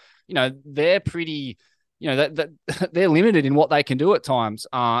 But, they're pretty, that they're limited in what they can do at times,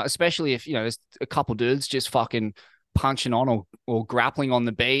 especially if, there's a couple dudes just fucking punching on or grappling on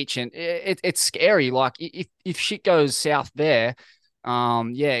the beach. And it's scary. Like if shit goes south there,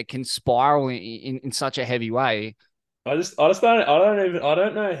 it can spiral in such a heavy way. I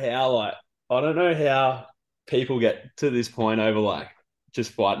don't know how I don't know how people get to this point over like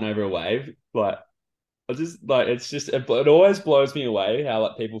just fighting over a wave. Like I just like it always blows me away how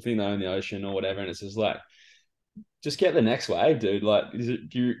like people think they're in the ocean or whatever, and it's just like just get the next wave, dude. Like, do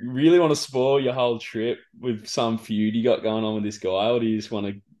you really want to spoil your whole trip with some feud you got going on with this guy, or do you just want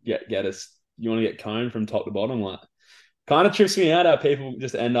to get us? You want to get coned from top to bottom? Like, kind of trips me out how people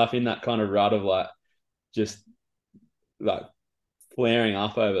just end up in that kind of rut of like just like flaring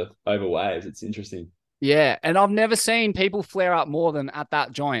up over waves. It's interesting. Yeah, and I've never seen people flare up more than at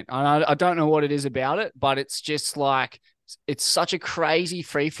that joint. I don't know what it is about it, but it's just like it's such a crazy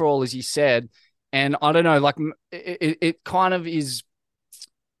free for all, as you said. And I don't know, like it kind of is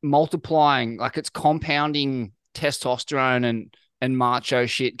multiplying, like it's compounding testosterone and macho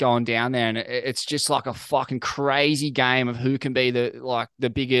shit going down there, and it's just like a fucking crazy game of who can be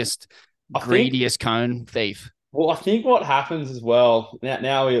the biggest, greediest cone thief. Well, I think what happens as well,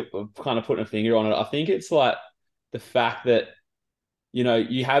 now we're kind of putting a finger on it. I think it's like the fact that,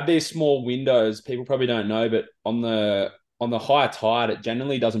 you have these small windows, people probably don't know, but on the higher tide, it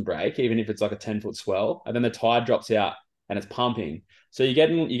generally doesn't break, even if it's like a 10-foot swell. And then the tide drops out and it's pumping. So you're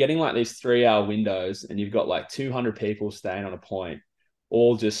getting like these 3-hour windows, and you've got like 200 people staying on a point,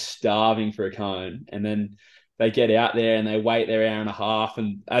 all just starving for a cone. And then they get out there and they wait their hour and a half.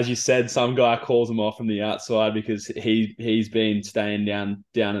 And as you said, some guy calls them off from the outside because he's been staying down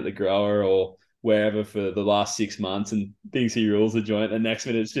at the grower or wherever for the last 6 months and thinks he rules the joint. The next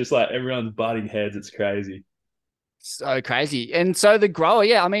minute, it's just like everyone's butting heads. It's crazy. So crazy. And so the grower,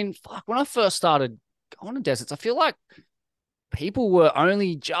 yeah, I mean, fuck, when I first started going to deserts, I feel like people were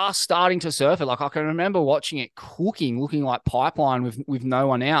only just starting to surf it. Like I can remember watching it cooking, looking like pipeline with no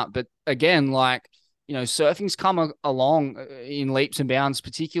one out. But again, like, surfing's come along in leaps and bounds,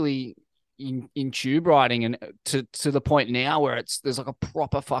 particularly in tube riding, and to the point now where there's like a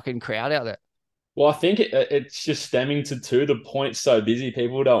proper fucking crowd out there. Well, I think it's just stemming to the point so busy,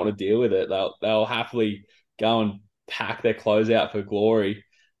 people don't want to deal with it. They'll happily go and pack their clothes out for glory,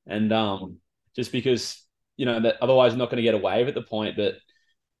 and just because that otherwise you're not going to get a wave at the point. But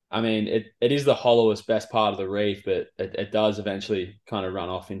I mean, it is the hollowest, best part of the reef, but it does eventually kind of run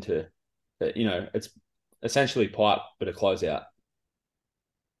off into, it's essentially pipe, but a closeout.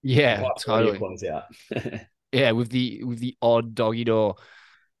 Yeah, totally. Closeout. Yeah, with the odd doggy door.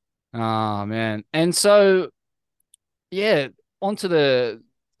 Oh man. And so yeah, onto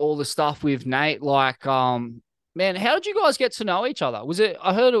all the stuff with Nate. Like, man, how did you guys get to know each other?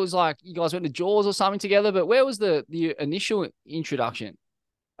 I heard it was like you guys went to Jaws or something together, but where was the initial introduction?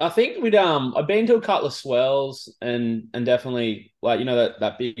 I think I've been to a couple of swells and definitely like,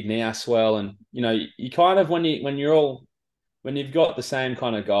 that big now swell, and, you kind of, when you've got the same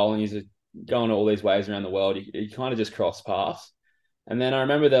kind of goal and you're going all these ways around the world, you kind of just cross paths. And then I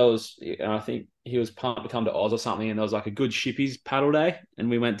remember there was, I think he was pumped to come to Oz or something, and there was like a good shippies paddle day, and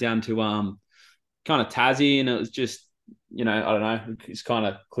we went down to kind of Tassie, and it was just, I don't know, it's kind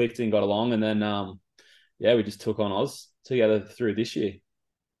of clicked and got along, and then we just took on Oz together through this year.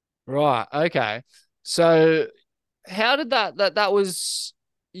 Right. Okay. So how did that was,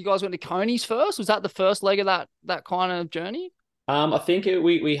 you guys went to Coney's first? Was that the first leg of that kind of journey? I think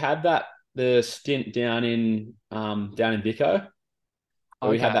we had the stint down in Vico. Okay.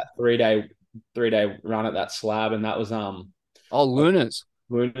 We had that three-day run at that slab, and that was Lunas.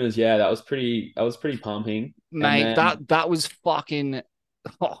 Lunas, yeah, that was pretty pumping. Mate, that was fucking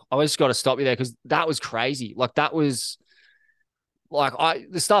I just got to stop you there because that was crazy. Like that was like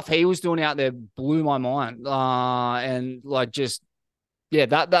the stuff he was doing out there blew my mind. And like just yeah,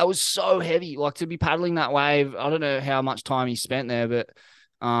 that was so heavy. Like to be paddling that wave, I don't know how much time he spent there, but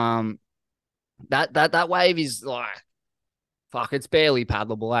that wave is like Fuck, it's barely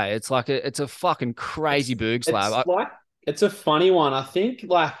paddleable, eh? It's a fucking crazy It's boog slab. it's like it's a funny one. I think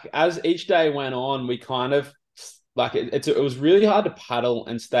like as each day went on, we kind of like it was really hard to paddle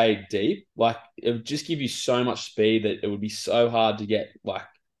and stay deep. Like it would just give you so much speed that it would be so hard to get like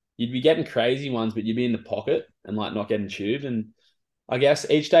you'd be getting crazy ones, but you'd be in the pocket and like not getting tubed. And I guess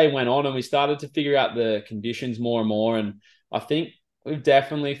each day went on and we started to figure out the conditions more and more. And I think we've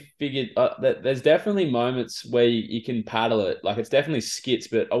definitely figured that there's definitely moments where you can paddle it. Like it's definitely skits,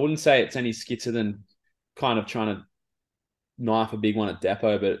 but I wouldn't say it's any skitser than kind of trying to knife a big one at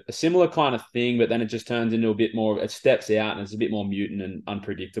depot, but a similar kind of thing. But then it just turns into a bit more, it steps out and it's a bit more mutant and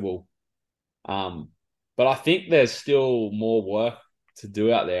unpredictable. Um, but I think there's still more work to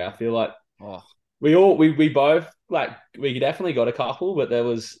do out there. I feel like Oh, we both like we definitely got a couple, but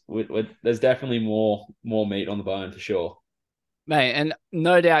there's definitely more meat on the bone for sure. mate, and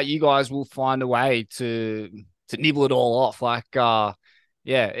no doubt you guys will find a way to nibble it all off.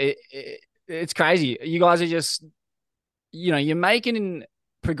 Yeah, it's crazy. You guys are just, you're making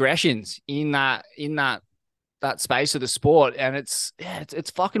progressions in that space of the sport, and it's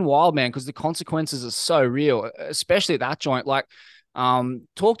fucking wild, man, because the consequences are so real, especially at that joint. Like,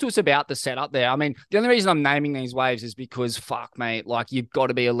 talk to us about the setup there. I mean, the only reason I'm naming these waves is because fuck, mate, like you've got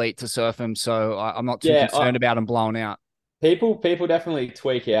to be elite to surf them, so I'm not too Yeah, concerned about them blowing out. people definitely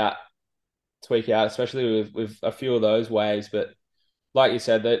tweak out, especially with a few of those waves. But like you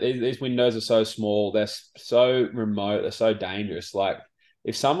said, these windows are so small, they're so remote, they're so dangerous. Like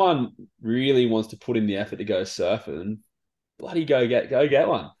if someone really wants to put in the effort to go surfing, bloody go get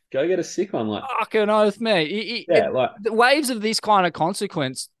one, go get a sick one. Like Fucking oath, mate. yeah, like The waves of this kind of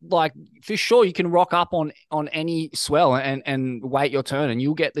consequence, like for sure, you can rock up on any swell and wait your turn, and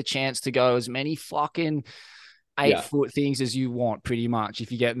you'll get the chance to go as many fucking eight yeah, foot things as you want, pretty much,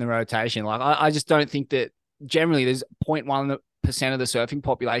 if you get in the rotation. Like I just don't think that generally there's 0.1% of the surfing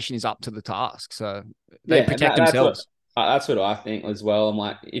population is up to the task, so they yeah, and protect that's what themselves. that's what I think as well. I'm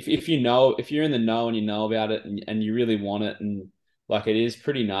like, if you know, if you're in the know and you know about it and you really want it and like it is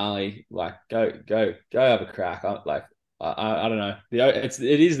pretty gnarly, like go have a crack. I don't know.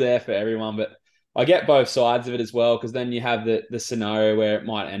 It is there for everyone, but I get both sides of it as well because then you have the scenario where it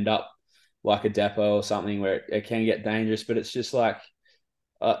might end up like a depot or something where it can get dangerous, but it's just like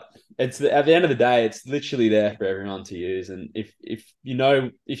uh, at the end of the day, it's literally there for everyone to use. And if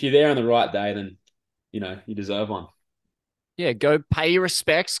you're there on the right day, then you deserve one. Yeah, go pay your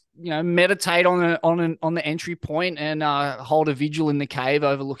respects. Meditate on the entry point and hold a vigil in the cave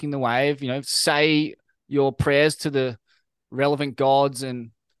overlooking the wave. Say your prayers to the relevant gods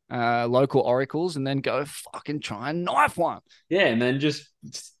and local oracles, and then go fucking try and knife one. Yeah, and then just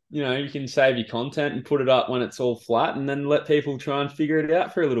you can save your content and put it up when it's all flat, and then let people try and figure it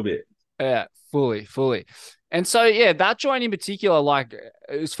out for a little bit. Yeah, fully, fully. And so, yeah, that joint in particular, like,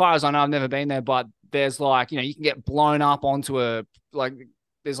 as far as I know, I've never been there, but there's like, you can get blown up onto like,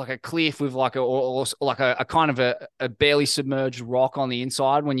 there's like a cliff with like or like a kind of a barely submerged rock on the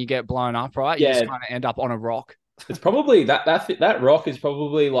inside when you get blown up, right? You just Yeah, kind of end up on a rock. it's probably that rock is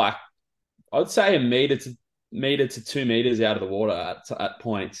probably like I'd say a meter to 2 meters out of the water at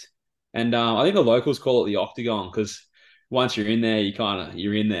points, and I think the locals call it the octagon because once you're in there,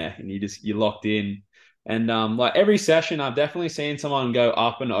 you're in there and you're locked in. And like every session, I've definitely seen someone go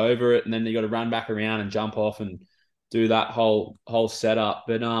up and over it, and then you got to run back around and jump off and do that whole setup.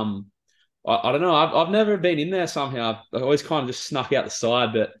 But I don't know. I've never been in there somehow. I've always kind of just snuck out the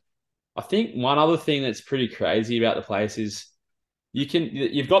side. But I think one other thing that's pretty crazy about the place is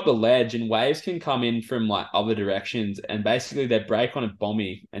you've got the ledge and waves can come in from like other directions and basically they break on a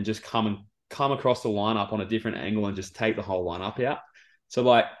bomby and just come across the lineup on a different angle and just take the whole lineup out. So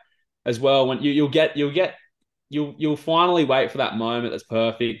like as well when you'll finally wait for that moment that's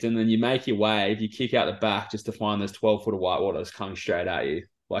perfect and then you make your wave, you kick out the back just to find there's 12 foot of whitewater that's coming straight at you.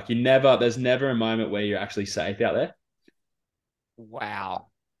 Like there's never a moment where you're actually safe out there. Wow.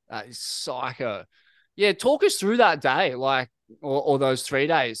 That is psycho. Yeah, talk us through that day, like, or those 3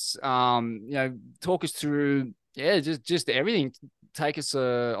 days. Talk us through, yeah, just everything. Take us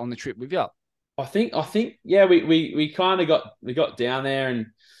on the trip with you. I think yeah, we kind of got down there and it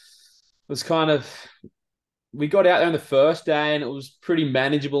was kind of we got out there on the first day and it was pretty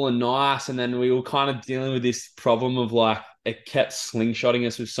manageable and nice. And then we were kind of dealing with this problem of like it kept slingshotting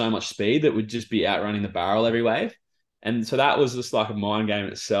us with so much speed that we'd just be outrunning the barrel every wave. And so that was just like a mind game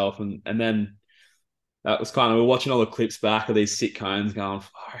in itself. And then that was kind of we're watching all the clips back of these sick cones going,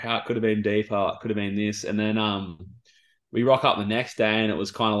 how it could have been deeper, it could have been this. And then we rock up the next day and it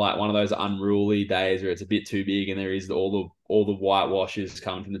was kind of like one of those unruly days where it's a bit too big and there is all the whitewashes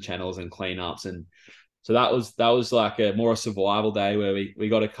coming from the channels and cleanups and So that was like a more a survival day where we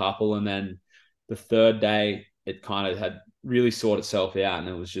got a couple, and then the third day it kind of had really sorted itself out and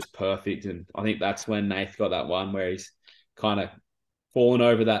it was just perfect. And I think that's when Nath got that one where he's kind of fallen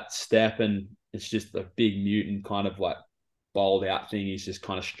over that step and it's just a big Newton kind of like bowled out thing. He's just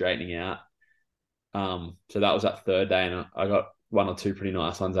kind of straightening out. So that was that third day, and I got one or two pretty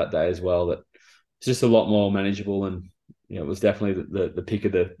nice ones that day as well. That it's just a lot more manageable, and it was definitely the pick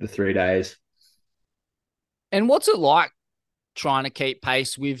of the 3 days. And what's it like trying to keep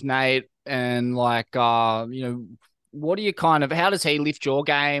pace with Nate and what do you how does he lift your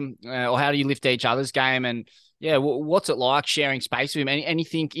game or how do you lift each other's game? And yeah, what's it like sharing space with him?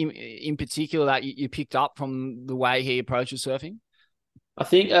 Anything in particular that you picked up from the way he approaches surfing? I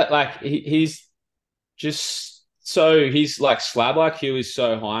think like he's just so he's like slab IQ is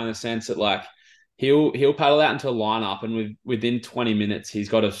so high in the sense that like he'll paddle out into a lineup and within 20 minutes he's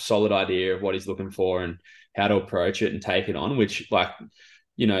got a solid idea of what he's looking for and how to approach it and take it on, which like,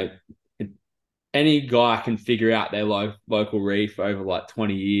 you know, any guy can figure out their local reef over like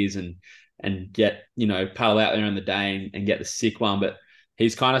 20 years and get, paddle out there on the day and get the sick one. But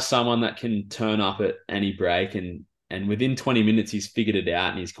he's kind of someone that can turn up at any break and within 20 minutes he's figured it out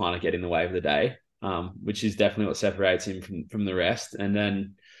and he's kind of getting the wave of the day, which is definitely what separates him from the rest. And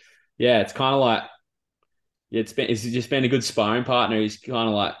then, yeah, it's kind of like, it's just been a good sparring partner. He's kind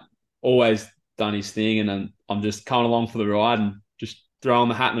of like always done his thing, and I'm just coming along for the ride and just throwing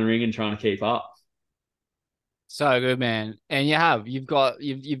the hat in the ring and trying to keep up. So good, man. And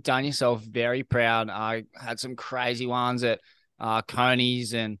you've done yourself very proud. I had some crazy ones at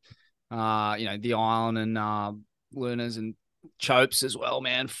Coney's and the Island and Luna's and Chopes as well,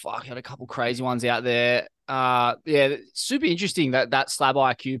 man. Fuck, had a couple crazy ones out there. Yeah, super interesting that slab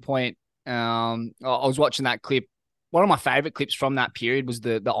IQ point. I was watching that clip. One of my favorite clips from that period was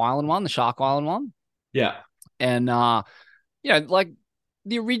the Island one, the Shark Island one. Yeah. And like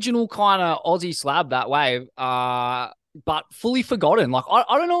the original kind of Aussie slab that wave, but fully forgotten. Like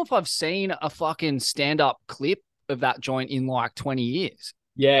I don't know if I've seen a fucking stand-up clip of that joint in like 20 years.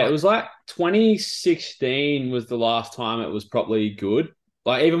 Yeah, it was like 2016 was the last time it was probably good.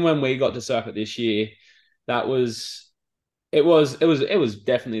 Like even when we got to surf it this year, that was it was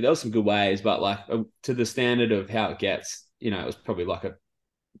definitely, there was some good waves, but like to the standard of how it gets, it was probably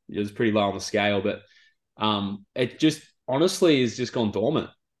it was pretty low on the scale, but it just honestly has just gone dormant.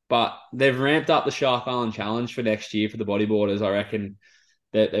 But they've ramped up the Shark Island Challenge for next year for the bodyboarders. I reckon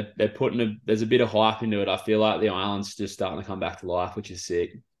they're putting there's a bit of hype into it. I feel like the island's just starting to come back to life, which is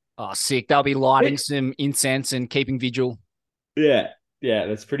sick. Oh, sick. They'll be lighting some incense and keeping vigil. Yeah. Yeah,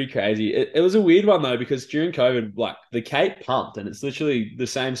 that's pretty crazy. It was a weird one though, because during COVID, like the Cape pumped and it's literally the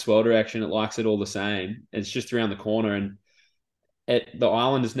same swell direction. It likes it all the same. It's just around the corner, and the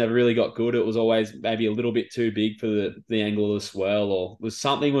island has never really got good. It was always maybe a little bit too big for the angle of the swell, or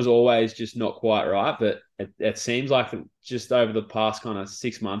something was always just not quite right. But it seems like just over the past kind of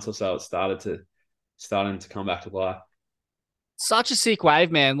 6 months or so, it's starting to come back to life. Such a sick wave,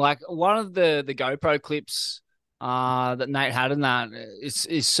 man. Like one of the GoPro clips that Nate had in that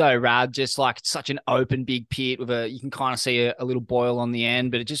is so rad. Just like such an open big pit with you can kind of see a little boil on the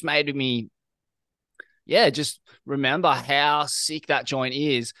end, but it just made me, just remember how sick that joint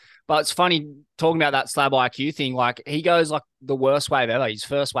is. But it's funny talking about that slab IQ thing. Like he goes like the worst wave ever. His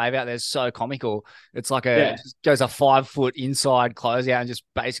first wave out there is so comical. It's like goes a 5 foot inside closeout and just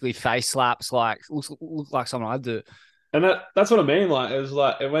basically face slaps. Like looks like something I'd do. And that's what I mean. Like it was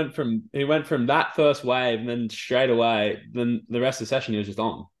like he went from that first wave and then straight away, then the rest of the session he was just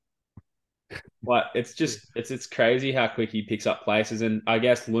on. Like it's crazy how quick he picks up places. And I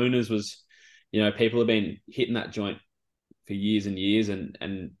guess Luna's was, people have been hitting that joint for years and years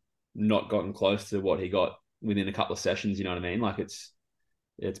and not gotten close to what he got within a couple of sessions. You know what I mean? Like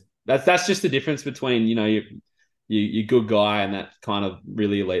that's just the difference between your good guy and that kind of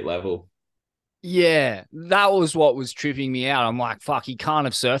really elite level. Yeah, that was what was tripping me out. I'm like, fuck, he can't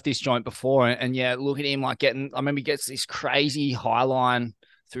have surfed this joint before. And look at him like I remember he gets this crazy high line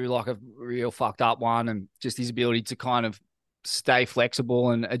through like a real fucked up one, and just his ability to kind of stay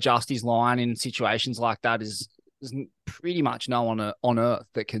flexible and adjust his line in situations like that is pretty much no one on earth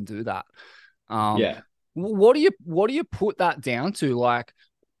that can do that. What do you put that down to? Like,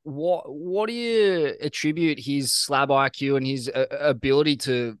 what do you attribute his slab IQ and his ability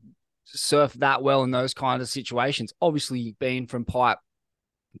to surf that well in those kind of situations? Obviously being from pipe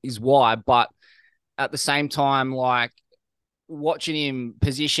is why, but at the same time, like watching him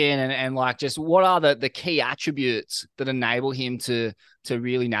position and like just what are the key attributes that enable him to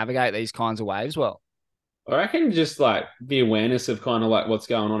really navigate these kinds of waves well? I reckon just like the awareness of kind of like what's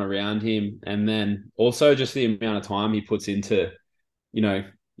going on around him, and then also just the amount of time he puts into, you know,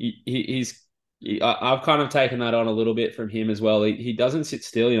 he's. I've kind of taken that on a little bit from him as well. He doesn't sit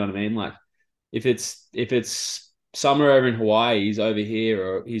still. You know what I mean? Like if it's summer over in Hawaii, he's over here,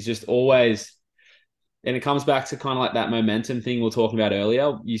 or he's just always. And it comes back to kind of like that momentum thing we were talking about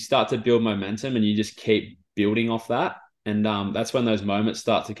earlier. You start to build momentum, and you just keep building off that, and that's when those moments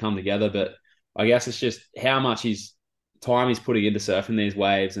start to come together. But I guess it's just how much time he's putting into surfing these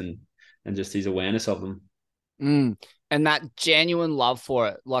waves, and just his awareness of them. Mm. And that genuine love for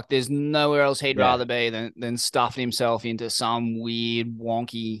it. Like there's nowhere else he'd Yeah, rather be than stuffing himself into some weird,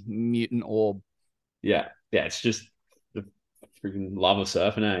 wonky mutant orb. yeah. It's just the freaking love of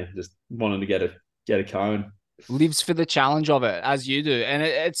surfing, eh? Just wanting to get a cone. Lives for the challenge of it, as you do. And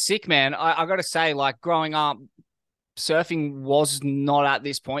it's sick, man. I got to say, like growing up, surfing was not at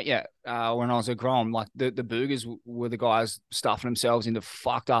this point yet. When I was a grom, like the boogers were the guys stuffing themselves into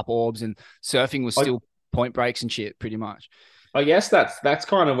fucked up orbs, and surfing was I still point breaks and shit, pretty much. I guess that's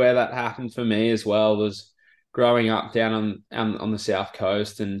kind of where that happened for me as well. Was growing up down on the south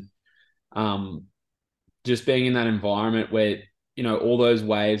coast, and um just being in that environment where all those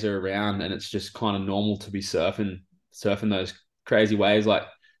waves are around, and it's just kind of normal to be surfing those crazy waves. Like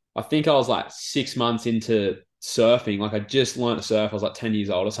I think I was like 6 months into surfing. Like I just learned to surf. I was like 10 years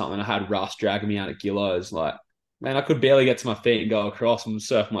old or something. I had Russ dragging me out of Gillows. Like, man, I could barely get to my feet and go across and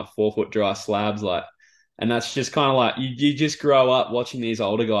surfing like 4 foot dry slabs. Like, and that's just kind of like you just grow up watching these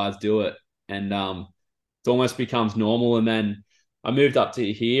older guys do it, and it almost becomes normal. And then I moved up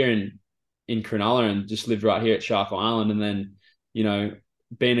to here and in Cronulla and just lived right here at Shark Island. And then, you know,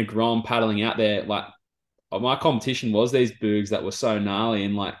 being a grom paddling out there, like my competition was these boogs that were so gnarly.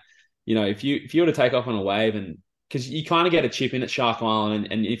 And like, if you were to take off on a wave, and because you kind of get a chip in at Shark Island,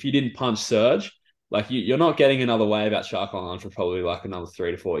 and if you didn't punch surge, like you're not getting another wave at Shark Island for probably like another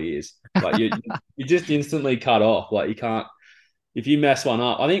 3 to 4 years. Like you just instantly cut off. Like you can't if you mess one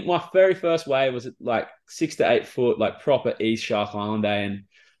up. I think my very first wave was at like 6 to 8 foot, like proper East Shark Island day, and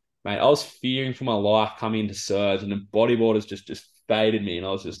mate, I was fearing for my life coming into surge, and the bodyboarders just faded me, and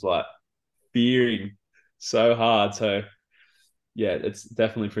I was just like fearing so hard. So yeah, it's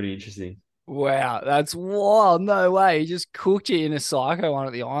definitely pretty interesting. Wow, that's wild. No way. He just cooked you in a psycho one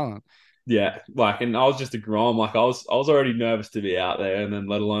at the island. Yeah, like, and I was just a grom. Like, I was already nervous to be out there, and then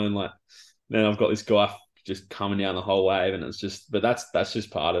let alone like, then I've got this guy just coming down the whole wave, and it's just, but that's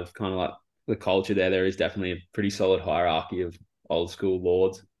just part of kind of like the culture there. There is definitely a pretty solid hierarchy of old school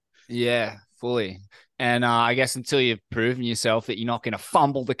lords. Yeah, fully. And I guess until you've proven yourself that you're not going to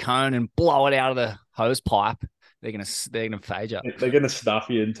fumble the cone and blow it out of the hose pipe, they're gonna fade you. They're gonna stuff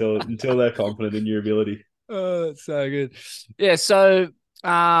you until they're confident in your ability. Oh, it's so good. Yeah. So,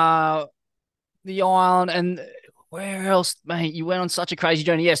 uh, the island and where else, mate? You went on such a crazy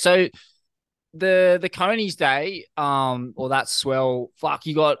journey. Yeah. So the Coney's day, or that swell. Fuck,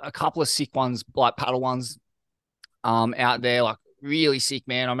 you got a couple of sick ones, like paddle ones, out there, like really sick,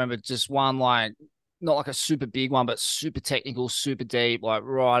 man. I remember just one like not like a super big one, but super technical, super deep, like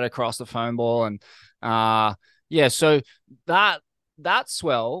right across the foam ball. And yeah, so that that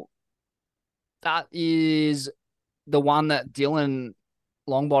swell, that is the one that Dylan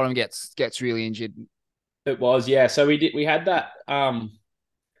Longbottom gets really injured. It was, yeah. So we had that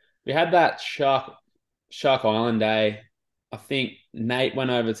Shark Island day. I think Nate went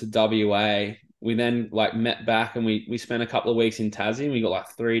over to WA. We then like met back, and we spent a couple of weeks in Tassie, and we got like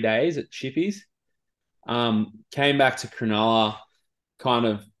 3 days at Chippies. Came back to Cronulla, kind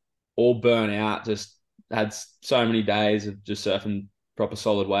of all burnt out, just had so many days of just surfing proper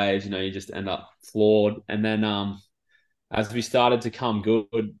solid waves. You just end up floored. And then as we started to come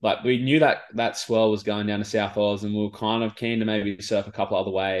good, like we knew that swell was going down to South Oz, and we were kind of keen to maybe surf a couple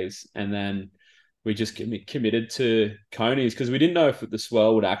other waves. And then we just committed to Coney's because we didn't know if the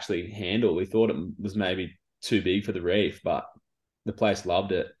swell would actually handle. We thought it was maybe too big for the reef, but the place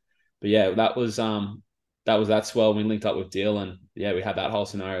loved it. But yeah, that was that swell. We linked up with Dill, and yeah, we had that whole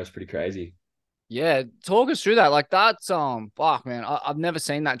scenario. It was pretty crazy. Yeah, talk us through that. Like that's fuck, man. I've never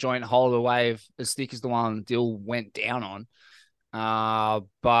seen that joint hold a wave as thick as the one Dill went down on.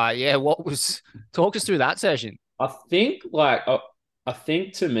 But yeah, what was talk us through that session? I think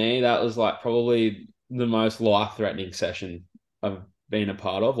to me that was like probably the most life-threatening session I've been a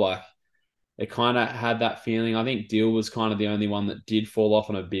part of. Like it kind of had that feeling. I think Dill was kind of the only one that did fall off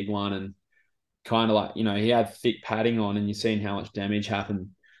on a big one, and kind of like, he had thick padding on, and you've seen how much damage happened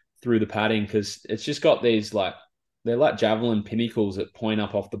through the padding because it's just got these like, they're like javelin pinnacles that point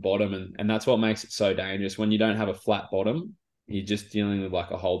up off the bottom, and that's what makes it so dangerous. When you don't have a flat bottom, you're just dealing with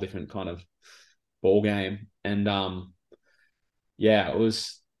like a whole different kind of ball game. And yeah, it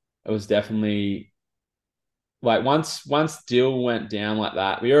was definitely like once Dill went down like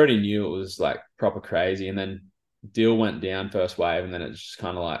that, we already knew it was like proper crazy. And then Dill went down first wave, and then it's just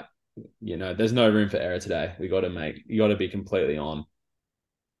kind of like, there's no room for error today. You got to be completely on.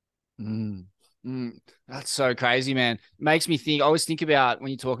 Mm. That's so crazy, man. Makes me think. I always think about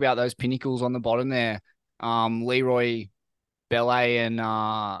when you talk about those pinnacles on the bottom there. Leroy Bellet and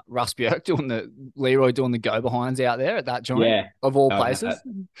Russ Bjerk doing the go behinds out there at that joint Yeah. of all Oh, no, places.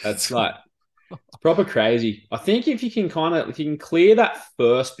 that's like it's proper crazy. I think if you can clear that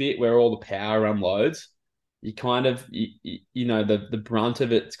first bit where all the power unloads, you kind of the brunt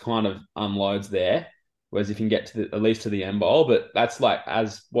of it kind of unloads there. Whereas if you can get to at least to the end bowl, but that's like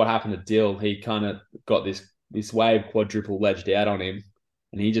as what happened to Dill, he kind of got this wave quadruple ledged out on him,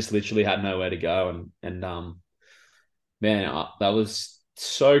 and he just literally had nowhere to go. And man, that was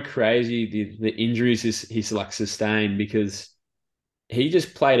so crazy. The injuries he's like sustained, because he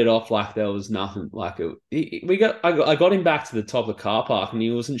just played it off like there was nothing. Like I got him back to the top of the car park, and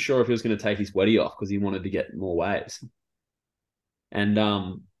he wasn't sure if he was going to take his weddy off because he wanted to get more waves. And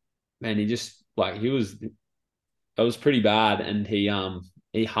man, he just like it was pretty bad, and he hung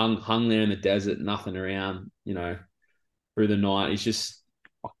there in the desert, nothing around, through the night.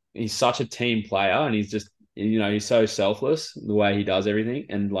 He's such a team player, and he's just he's so selfless the way he does everything,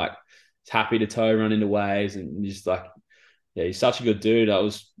 and like he's happy to tow run into waves, and just like, yeah, he's such a good dude. That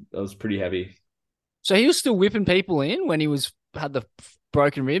was pretty heavy. So he was still whipping people in when had the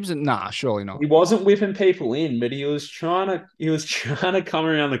broken ribs, and nah, surely not. He wasn't whipping people in, but he was trying to come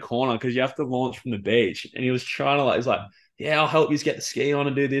around the corner because you have to launch from the beach, and he was trying to he's like, yeah, I'll help you get the ski on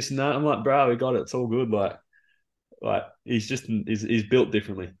and do this and that. I'm like, bro, we got it. It's all good. Like he's built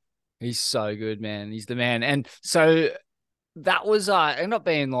differently. He's so good, man. He's the man. And so that was ended up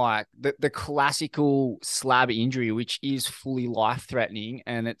being like the classical slab injury, which is fully life threatening,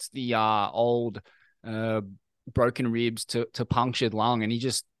 and it's the old broken ribs to punctured lung, and he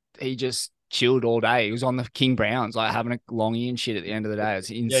just chilled all day. He was on the King Browns, like having a longie and shit at the end of the day. It's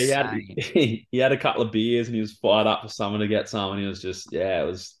Yeah, insane. he had a couple of beers, and he was fired up for someone to get some, and he was just, yeah, it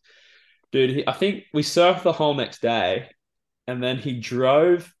was, dude. I think we surfed the whole next day, and then he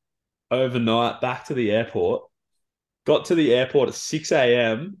drove overnight back to the airport, got to the airport at 6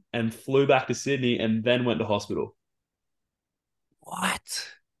 a.m. and flew back to Sydney, and then went to hospital. What?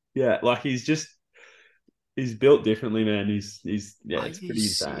 Yeah, like he's built differently, man. Yeah, Are it's you pretty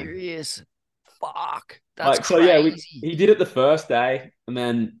insane. serious? Fuck. That's Like, so yeah, crazy. he did it the first day, and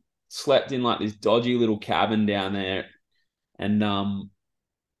then slept in like this dodgy little cabin down there, and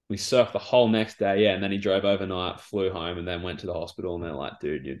we surfed the whole next day, yeah, and then he drove overnight, flew home, and then went to the hospital, and they're like,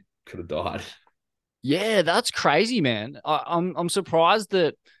 dude, you could have died. Yeah, that's crazy, man. I'm surprised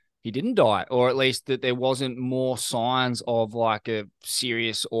that he didn't die, or at least that there wasn't more signs of like a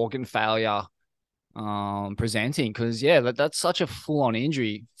serious organ failure presenting. Because yeah, that's such a full on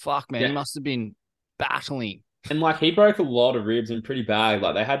injury. Fuck, man, he Yeah. must have been battling. And like he broke a lot of ribs and pretty bad.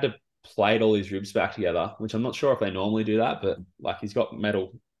 Like they had to plate all his ribs back together, which I'm not sure if they normally do that, but like he's got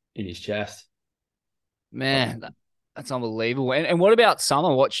metal in his chest. Man, that's unbelievable. And what about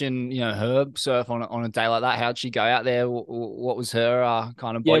Summer watching, her surf on a day like that? How'd she go out there? What was her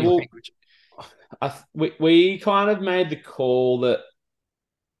kind of Yeah, body well, language? we kind of made the call that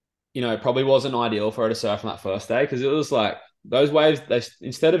it probably wasn't ideal for her to surf on that first day, because it was like those waves, they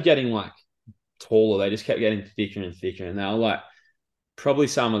instead of getting like taller, they just kept getting thicker and thicker, and they were like probably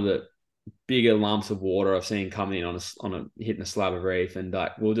some of the bigger lumps of water I've seen coming in on a hitting a slab of reef, and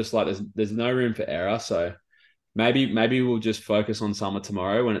like we're just like there's no room for error, so maybe we'll just focus on Summer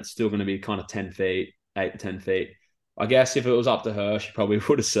tomorrow when it's still going to be kind of 10 feet, 8 to 10 feet. I guess if it was up to her, she probably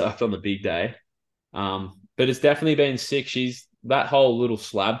would have surfed on the big day. But it's definitely been sick. That whole little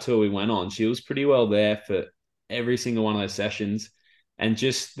slab tour we went on, she was pretty well there for every single one of those sessions. And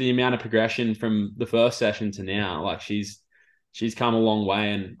just the amount of progression from the first session to now, like she's come a long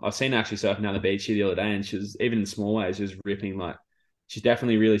way. And I've seen her actually surfing down the beach here the other day, and she was, even in small waves, she was ripping. Like she's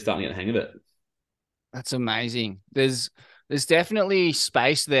definitely really starting to get the hang of it. That's amazing. There's definitely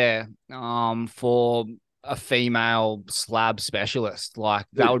space there for a female slab specialist. Like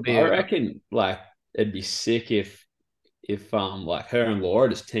that would Dude, be I reckon like it'd be sick if like her and Laura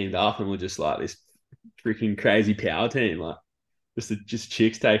just teamed up and were just like this freaking crazy power team, like just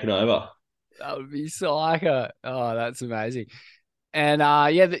chicks taking over. that would be psycho. Oh, that's amazing. And yeah,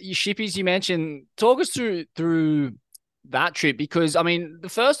 your shippies you mentioned. Talk us through that trip, because I mean the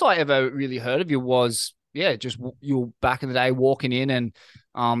first I ever really heard of you was just you're back in the day walking in and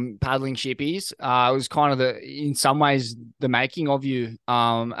paddling shippies. It was kind of in some ways the making of you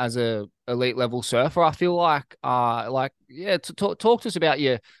as a elite level surfer. I feel like yeah. Talk to us about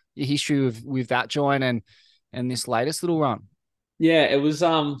your history with that joint and this latest little run. Yeah, it was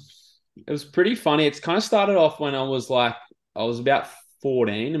pretty funny. It's kind of started off when I was about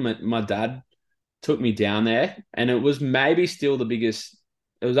 14 and my dad took me down there, and it was maybe still the biggest.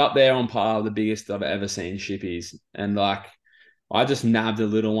 It was up there on par with the biggest I've ever seen shippies, and like I just nabbed a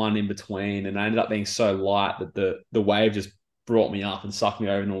little one in between, and I ended up being so light that the wave just brought me up and sucked me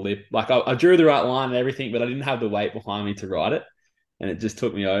over in the lip. Like I drew the right line and everything, but I didn't have the weight behind me to ride it, and it just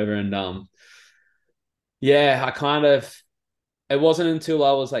took me over. And yeah, I kind of. It wasn't until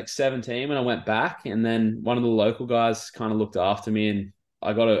I was like 17 when I went back, and then one of the local guys kind of looked after me, and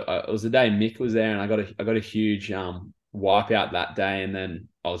it was the day Mick was there, and I got a huge wipeout that day, and then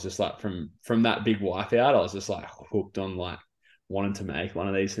I was just like from that big wipeout, I was just like hooked on like wanting to make one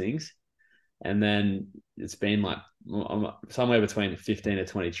of these things, and then it's been like somewhere between 15 to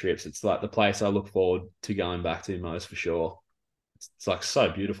 20 trips. It's like the place I look forward to going back to most for sure. It's like so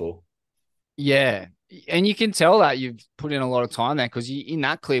beautiful. Yeah. And you can tell that you've put in a lot of time there because in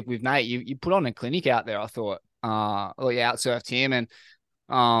that clip with Nate, you put on a clinic out there, I thought. Or you outsurfed him. And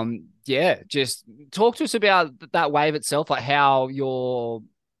yeah, just talk to us about that wave itself, like how your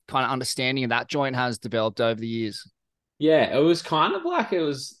kind of understanding of that joint has developed over the years. Yeah, it was kind of like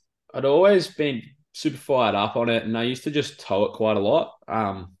I'd always been super fired up on it, and I used to just tow it quite a lot.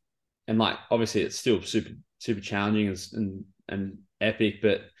 And like obviously it's still super challenging and epic,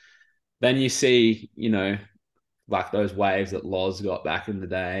 but then you see, like those waves that Loz got back in the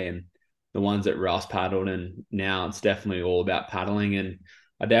day and the ones that Russ paddled, and now it's definitely all about paddling. And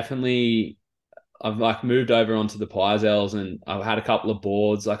I've like moved over onto the Pizels, and I've had a couple of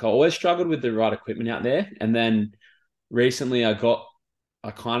boards. Like I always struggled with the right equipment out there. And then recently I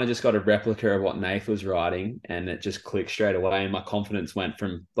kind of just got a replica of what Nath was riding, and it just clicked straight away. And my confidence went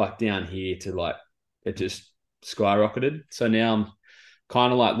from like down here to like, it just skyrocketed. So now I'm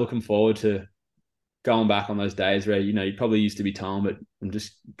kind of like looking forward to going back on those days where, you probably used to be towing, but I'm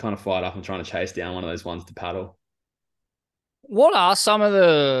just kind of fired up and trying to chase down one of those ones to paddle. What are some of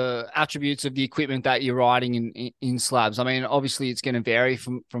the attributes of the equipment that you're riding in slabs? I mean, obviously it's going to vary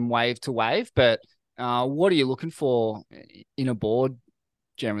from wave to wave, but what are you looking for in a board,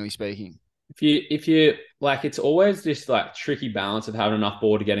 generally speaking? If you like, it's always this like tricky balance of having enough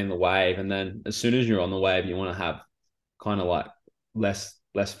board to get in the wave. And then as soon as you're on the wave, you want to have kind of like less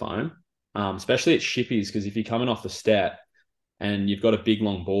foam, especially at shippies, because if you're coming off the step and you've got a big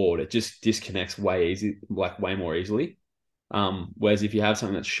long board, it just disconnects way more easily. Whereas if you have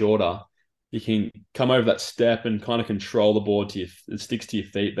something that's shorter, you can come over that step and kind of control the board it sticks to your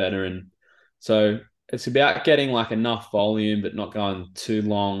feet better. And so it's about getting like enough volume, but not going too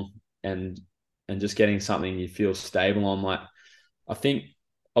long, and just getting something you feel stable on. Like I think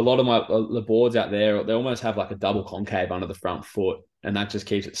a lot of the boards out there, they almost have like a double concave under the front foot, and that just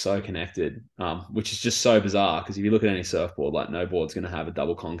keeps it so connected, which is just so bizarre because if you look at any surfboard, like no board's going to have a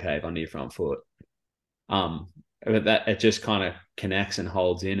double concave under your front foot. But that it just kind of connects and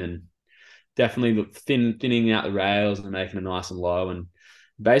holds in, and definitely thinning out the rails and making it nice and low, and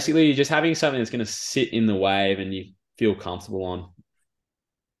basically you're just having something that's going to sit in the wave and you feel comfortable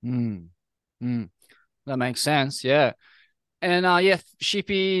on. That makes sense. Yeah. And yeah,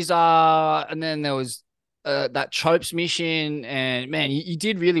 shippies, and then there was that Chopes mission, and man, you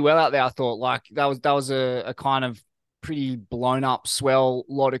did really well out there. I thought like that was a kind of pretty blown up swell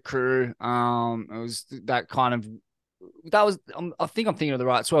lot of crew. It was that kind of I think I'm thinking of the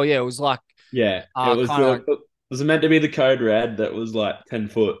right swell. Yeah, it was like it was meant to be the code red that was like 10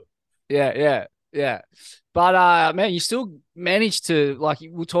 foot. Yeah. But man, you still managed to, like,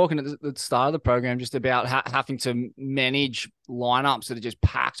 we're talking at the start of the program just about having to manage lineups that are just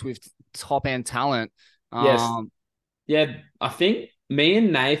packed with top end talent. Yes. Yeah, I think me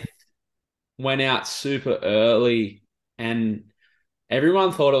and Nath went out super early, and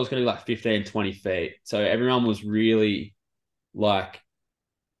everyone thought it was going to be like 15, 20 feet. So everyone was really like,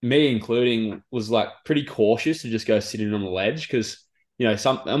 me including, was like pretty cautious to just go sitting on the ledge because,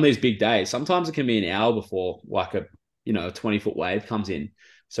 on these big days, sometimes it can be an hour before like a 20-foot wave comes in.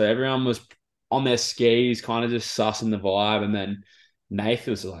 So everyone was on their skis, kind of just sussing the vibe. And then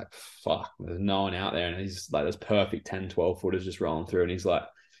Nathan was like, fuck, there's no one out there. And he's like, there's perfect 10, 12 footers just rolling through. And he's like,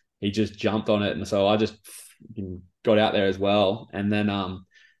 he just jumped on it. And so I just got out there as well. And then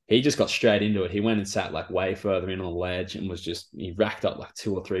he just got straight into it. He went and sat like way further in on the ledge and he racked up like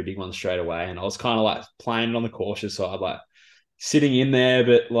 2 or 3 big ones straight away. And I was kind of like playing it on the cautious side, like sitting in there,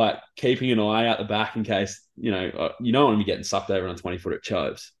 but like keeping an eye out the back in case, you don't want to be getting sucked over on 20 foot at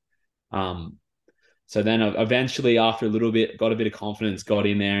Chopes. Um, so then eventually, after a little bit, got a bit of confidence, got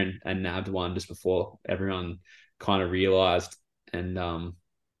in there and nabbed one just before everyone kind of realized. And,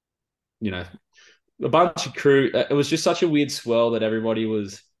 you know, a bunch of crew, it was just such a weird swirl that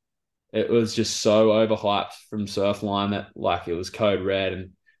it was just so overhyped from Surfline that like it was code red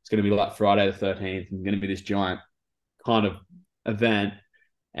and it's going to be like Friday the 13th and going to be this giant kind of event.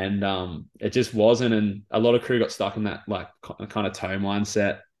 And it just wasn't. And a lot of crew got stuck in that like kind of toe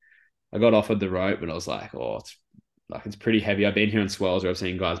mindset. I got offered the rope, but I was like, oh, it's pretty heavy. I've been here in swells where I've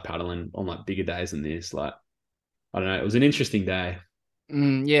seen guys paddling on like bigger days than this. Like, I don't know. It was an interesting day.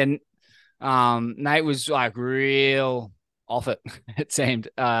 Yeah. Nate was like real off it, it seemed.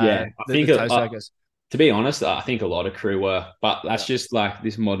 Yeah, I The think toe circus. to be honest, I think a lot of crew were, but that's just like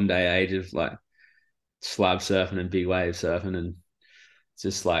this modern day age of like slab surfing and big wave surfing, and it's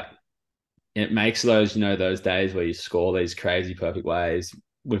just like it makes those those days where you score these crazy perfect waves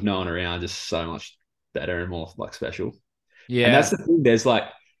with no one around just so much better and more like special. And that's Yeah. the thing. There's like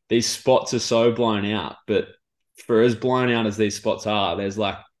these spots are so blown out, but for as blown out as these spots are, there's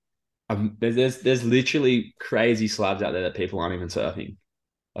like there's literally crazy slabs out there that people aren't even surfing.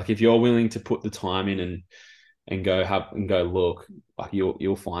 Like if you're willing to put the time in and go look, like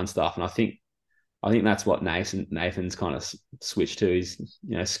you'll find stuff. And I think that's what Nathan's kind of switched to. He's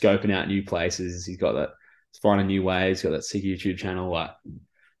scoping out new places. He's finding new ways. He's got that sick YouTube channel. Like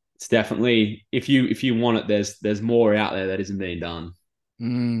it's definitely if you want it, there's more out there that isn't being done.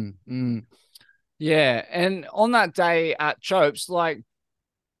 Yeah. And on that day at Chopes, like,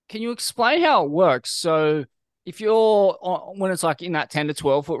 can you explain how it works? So if when it's like in that 10 to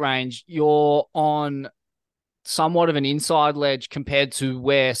 12 foot range, you're on somewhat of an inside ledge compared to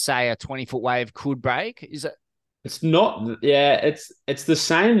where, say, a 20-foot wave could break. Is it? It's not. Yeah, it's the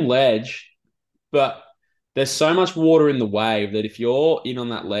same ledge, but there's so much water in the wave that if you're in on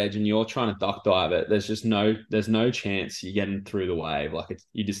that ledge and you're trying to duck dive it, there's no chance you're getting through the wave. Like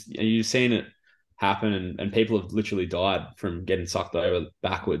you've seen it happen, and people have literally died from getting sucked over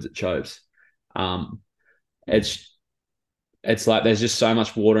backwards at Chopes. It's it's like there's just so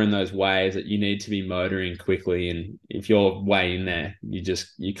much water in those waves that you need to be motoring quickly, and if you're way in there,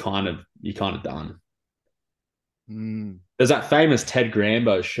 you kind of done. There's that famous Ted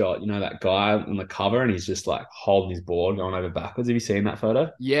Grambo shot, that guy on the cover, and he's just like holding his board going over backwards. Have you seen that photo?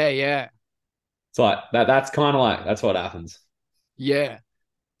 Yeah, yeah, It's like that. That's kind of like that's what happens. yeah.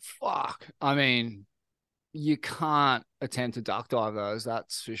 Fuck. I mean, you can't attempt to duck dive those,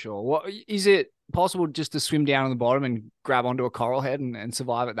 that's for sure. What is it possible just to swim down on the bottom and grab onto a coral head and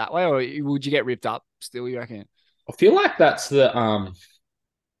survive it that way, or would you get ripped up still, you reckon? I feel like that's the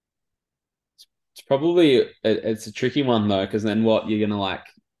it's probably it's a tricky one though, because then what you're gonna like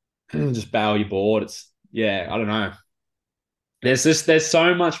just bail your board. Yeah, I don't know. There's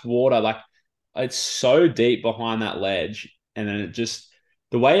so much water, like it's so deep behind that ledge, and then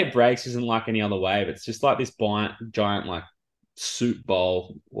the way it breaks isn't like any other wave. It's just like this giant like soup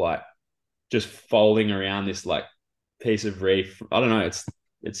bowl, like just folding around this like piece of reef. I don't know.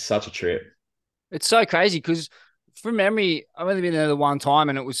 It's such a trip. It's so crazy because from memory, I've only been there the one time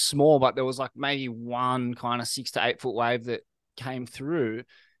and it was small, but there was like maybe one kind of 6 to 8 foot wave that came through.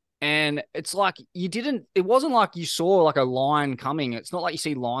 And it's like it wasn't like you saw like a line coming. It's not like you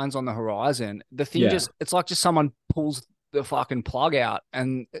see lines on the horizon. The thing it's like just someone pulls the fucking plug out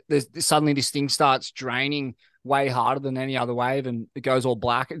and suddenly this thing starts draining way harder than any other wave and it goes all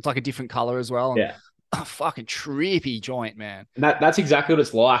black. It's like a different color as well. And a fucking trippy joint, man. And that's exactly what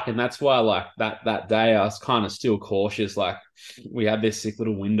it's like. And that's why like that day I was kind of still cautious. Like we had this sick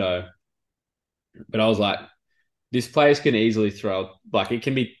little window, but I was like, this place can easily throw, like it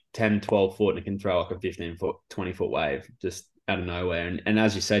can be 10, 12 foot and it can throw like a 15 foot, 20 foot wave just out of nowhere. And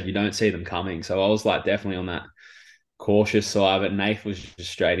as you said, you don't see them coming. So I was like definitely on that cautious side, but Nath was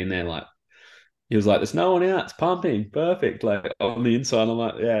just straight in there. Like he was like, there's no one out. It's pumping. Perfect. Like on the inside, I'm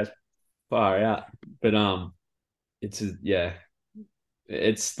like, yeah, it's far out. But it's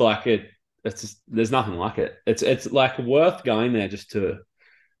like it's just, there's nothing like it. It's like worth going there just to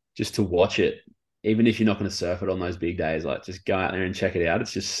watch it. Even if you're not going to surf it on those big days, like just go out there and check it out.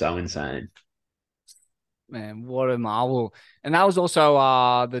 It's just so insane. Man, what a marvel. And that was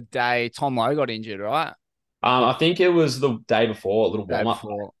also the day Tom Lowe got injured, right? I think it was the day before, a little warm up.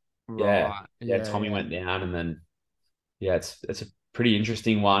 Right. Yeah. Tommy went down, and then it's a pretty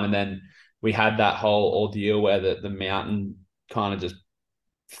interesting one. And then we had that whole ordeal where the mountain kind of just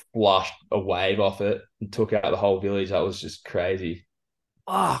flushed a wave off it and took out the whole village. That was just crazy.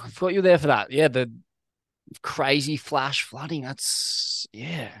 Oh, I thought you were there for that. Yeah, crazy flash flooding. That's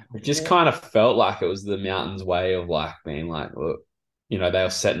It just kind of felt like it was the mountain's way of like being like, look, they were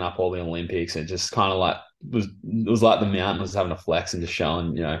setting up all the Olympics. And it just kind of like it was like the mountain was having a flex and just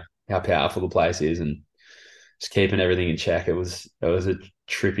showing, how powerful the place is and just keeping everything in check. It was a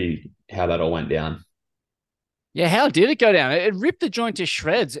trippy how that all went down. Yeah, how did it go down? It ripped the joint to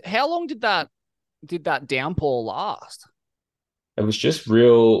shreds. How long did that downpour last? It was just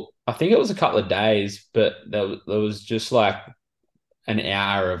real. I think it was a couple of days, but there was just like an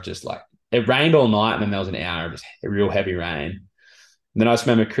hour of just like it rained all night, and then there was an hour of just real heavy rain. And then I just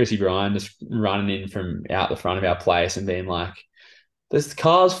remember Chrissy Bryan just running in from out the front of our place and being like, "There's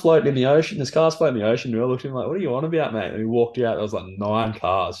cars floating in the ocean. There's cars floating in the ocean." And we all looked at him like, "What are you on about, mate?" And we walked out. There was like 9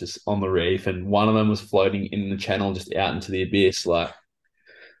 cars just on the reef, and one of them was floating in the channel, just out into the abyss. Like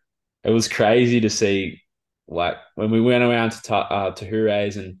it was crazy to see. Like when we went around to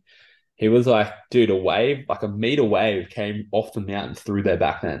Hurrays, and he was like, dude, a wave, like a meter wave came off the mountain through their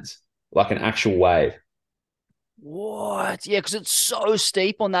back fence, like an actual wave. What? Yeah, because it's so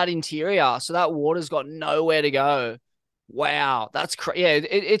steep on that interior, so that water's got nowhere to go. Wow, that's crazy. Yeah,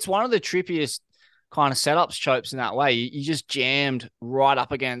 it's one of the trippiest kind of setups, Chopes, in that way. You just jammed right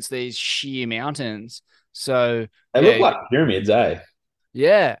up against these sheer mountains. So They look yeah, like pyramids, eh?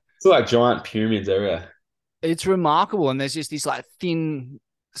 yeah, It's like giant pyramids everywhere. it's remarkable. And there's just this like thin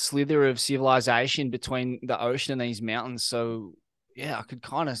slither of civilization between the ocean and these mountains. So yeah, I could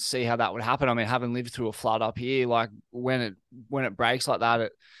kind of see how that would happen. I mean, having lived through a flood up here, like when it breaks like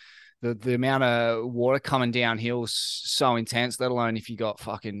that, the amount of water coming downhill is so intense, let alone if you got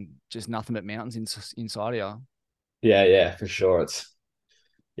fucking just nothing but mountains inside of you. Yeah, yeah, for sure.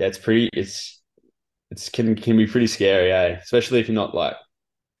 It's pretty. It's can be pretty scary, eh? Especially if you're not like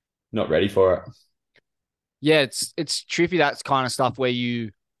not ready for it. Yeah, it's trippy. That's kind of stuff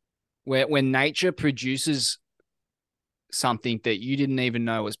where when nature produces something that you didn't even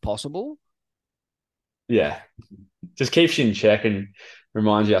know was possible. Yeah, just keeps you in check and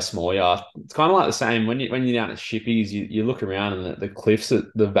reminds you how small you are. It's kind of like the same when you're down at Shippies, you look around and the cliffs,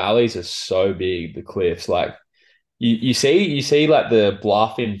 the valleys are so big. The cliffs, like you see like the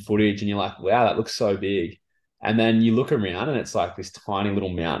bluff in footage, and you're like, wow, that looks so big. And then you look around, and it's like this tiny little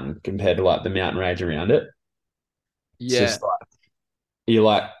mountain compared to like the mountain range around it. It's Yeah, just like you're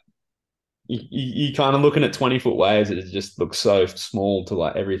like you kind of looking at 20-foot waves. It just looks so small to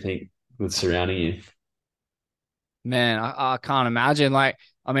like everything that's surrounding you. man, I can't imagine. Like,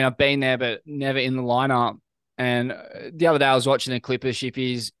 I mean, I've been there, but never in the lineup. And the other day I was watching a clip of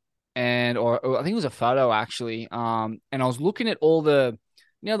Shippies, or I think it was a photo actually. And I was looking at all the,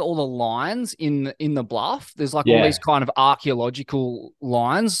 all the lines in the bluff. There's like all these Yeah, kind of archaeological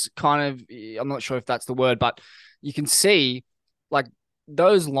lines. Kind of, I'm not sure if that's the word, but you can see like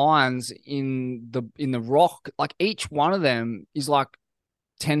those lines in the rock. Like each one of them is like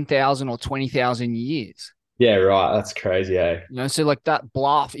 10,000 or 20,000 years. yeah, right. That's crazy, eh? So like that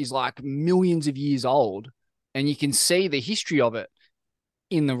bluff is like millions of years old, and you can see the history of it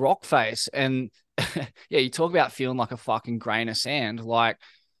in the rock face. And yeah, you talk about feeling like a fucking grain of sand. Like,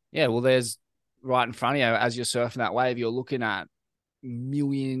 yeah, well, there's right in front of you as you're surfing that wave, you're looking at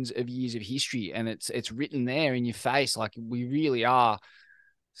millions of years of history, and it's written there in your face. Like we really are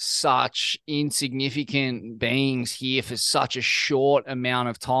such insignificant beings here for such a short amount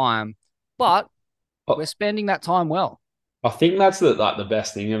of time, but we're spending that time well. I think that's the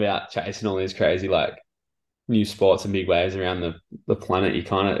best thing about chasing all these crazy like new spots and big waves around the planet. You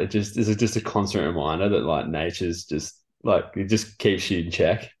kind of it just is just a constant reminder that like nature's just like it just keeps you in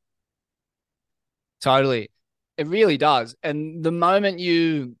check. Totally. It really does. And the moment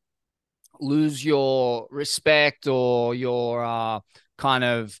you lose your respect or your kind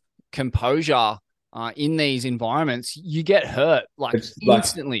of composure in these environments, you get hurt like It's like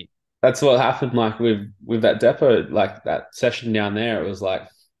instantly. that's what happened like with that depot like that session down there. It was like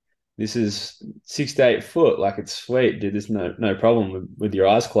this is 6 to 8 foot, like it's sweet, dude. There's no problem with your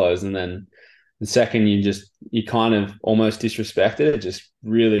eyes closed, and then the second you kind of almost disrespect it, it just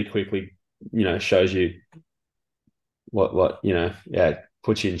really quickly shows you what yeah,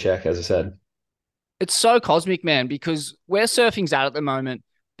 puts you in check, as I said. It's so cosmic, man, because where surfing's at the moment,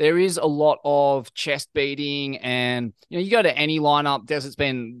 there is a lot of chest beating. And, you go to any lineup, Desert's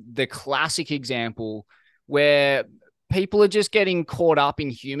been the classic example where people are just getting caught up in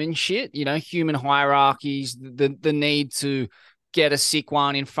human shit, human hierarchies, the need to get a sick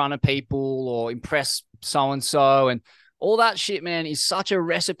one in front of people or impress so-and-so. And all that shit, man, is such a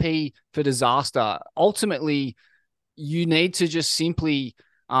recipe for disaster. Ultimately, you need to just simply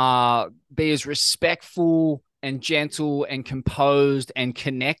be as respectful and gentle and composed and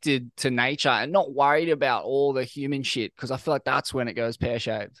connected to nature and not worried about all the human shit. Because I feel like that's when it goes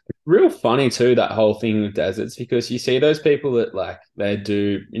pear-shaped. Real funny too, that whole thing with deserts, because you see those people that like they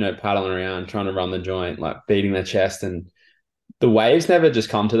do, paddling around trying to run the joint, like beating their chest, and the waves never just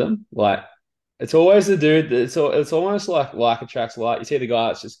come to them. Like it's always the dude. It's almost like attracts like. You see the guy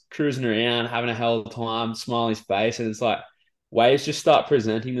that's just cruising around, having a hell of a time, smiling his face, and it's like waves just start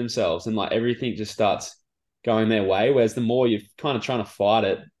presenting themselves, and like everything just starts going their way. Whereas the more you're kind of trying to fight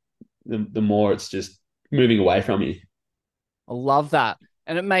it, the more it's just moving away from you. I love that.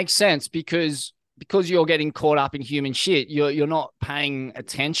 And it makes sense because you're getting caught up in human shit, you're not paying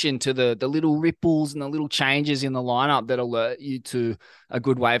attention to the little ripples and the little changes in the lineup that alert you to a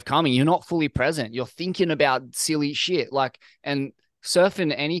good wave coming. You're not fully present. You're thinking about silly shit. And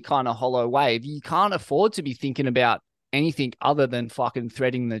surfing any kind of hollow wave, you can't afford to be thinking about anything other than fucking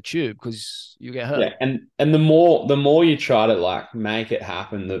threading the tube because you get hurt. Yeah, and the more you try to like make it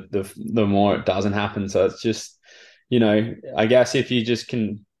happen, the more it doesn't happen. So it's just, I guess if you just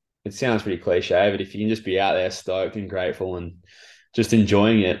can, it sounds pretty cliche, but if you can just be out there stoked and grateful and just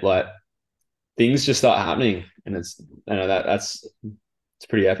enjoying it, like things just start happening, and it's it's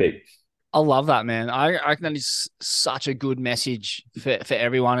pretty epic. I love that, man. I reckon that is such a good message for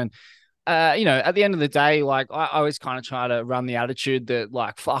everyone. And at the end of the day, like I always kind of try to run the attitude that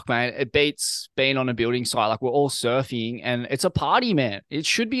like, fuck, man, it beats being on a building site. Like we're all surfing and it's a party, man. It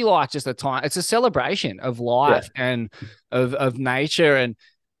should be like just a time. It's a celebration of life and of nature. And,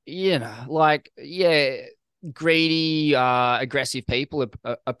 greedy, aggressive people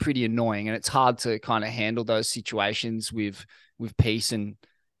are pretty annoying, and it's hard to kind of handle those situations with peace and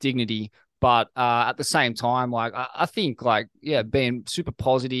dignity. But at the same time, like I think being super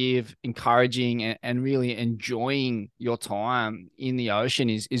positive, encouraging, and really enjoying your time in the ocean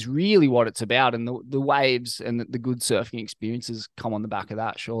is really what it's about. And the waves and the good surfing experiences come on the back of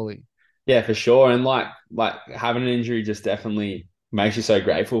that, surely. Yeah, for sure. And like having an injury just definitely makes you so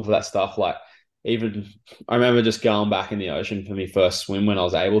grateful for that stuff. Like even I remember just going back in the ocean for my first swim when I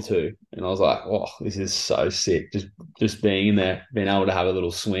was able to, and I was like, oh, this is so sick. Just being in there, being able to have a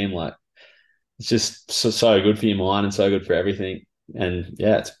little swim, like it's just so good for your mind and so good for everything. And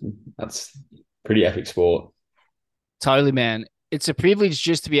yeah, that's pretty epic sport. Totally, man. It's a privilege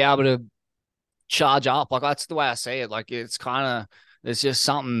just to be able to charge up. Like that's the way I see it. Like it's kind of, there's just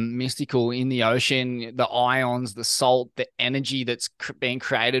something mystical in the ocean, the ions, the salt, the energy that's being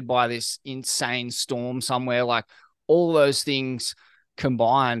created by this insane storm somewhere. Like all those things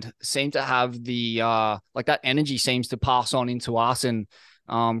combined seem to have the that energy seems to pass on into us and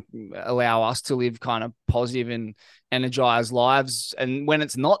allow us to live kind of positive and energized lives. And when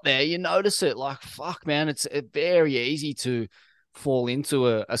it's not there, you notice it. Like, fuck, man, it's very easy to fall into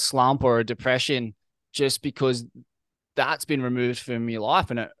a slump or a depression just because that's been removed from your life,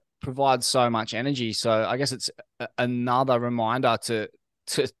 and it provides so much energy. So I guess it's another reminder to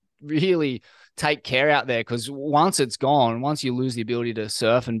really take care out there, because once it's gone, once you lose the ability to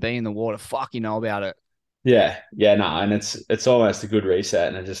surf and be in the water, fuck, you know about it. Yeah, no, and it's almost a good reset,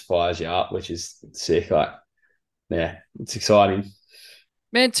 and it just fires you up, which is sick. Like, yeah, it's exciting.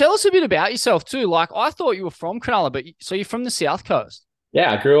 Man, tell us a bit about yourself too. Like, I thought you were from Cronulla, but so you're from the South Coast.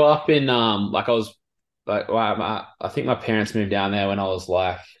 Yeah, I grew up in I think my parents moved down there when I was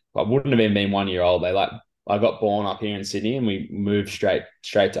like, I wouldn't have even been 1 year old. I got born up here in Sydney, and we moved straight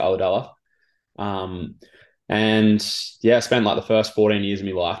to Ulladulla. And yeah, I spent like the first 14 years of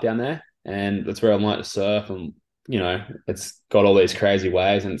my life down there, and that's where I learned to surf. And it's got all these crazy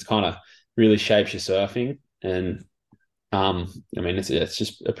waves, and it's kind of really shapes your surfing. And it's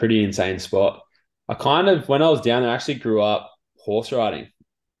just a pretty insane spot. When I was down there, I actually grew up horse riding.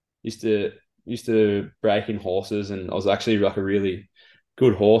 Used to break in horses, and I was actually like a really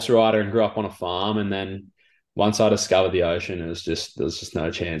good horse rider and grew up on a farm. And then once I discovered the ocean, there was just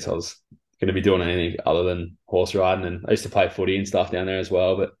no chance I was going to be doing anything other than horse riding. And I used to play footy and stuff down there as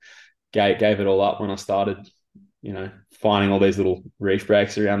well, but gave it all up when I started, finding all these little reef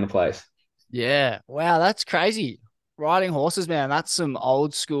breaks around the place. Yeah. Wow. That's crazy. Riding horses, man. That's some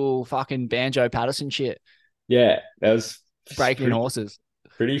old school fucking Banjo Patterson shit. Yeah. That was breaking horses.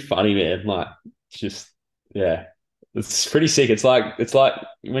 Pretty funny, man. Like, it's just, yeah, it's pretty sick. It's like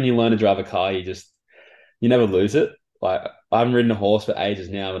when you learn to drive a car, you never lose it. Like, I haven't ridden a horse for ages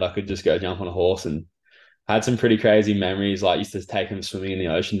now, but I could just go jump on a horse, and had some pretty crazy memories. Like, used to take them swimming in the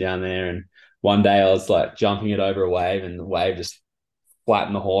ocean down there. And one day I was like jumping it over a wave, and the wave just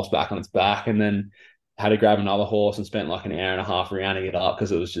flattened the horse back on its back, and then had to grab another horse and spent like an hour and a half rounding it up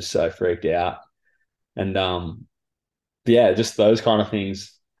because it was just so freaked out. And yeah, just those kind of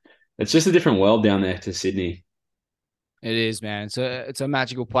things. It's just a different world down there to Sydney. It is, man. It's a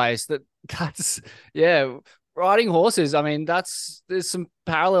magical place. That's yeah. Riding horses. I mean, there's some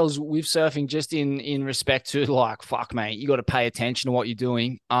parallels with surfing just in respect to like, fuck, mate, you got to pay attention to what you're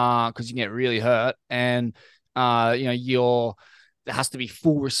doing, because you get really hurt, and there has to be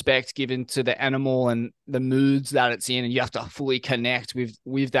full respect given to the animal and the moods that it's in, and you have to fully connect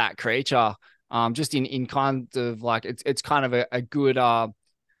with that creature. Just in kind of like it's kind of a good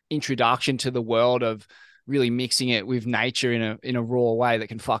introduction to the world of really mixing it with nature in a raw way that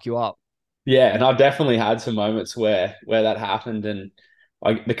can fuck you up. Yeah, and I've definitely had some moments where that happened, and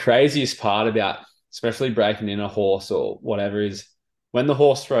like the craziest part about especially breaking in a horse or whatever is when the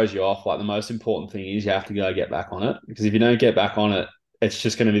horse throws you off. Like the most important thing is you have to go get back on it, because if you don't get back on it, it's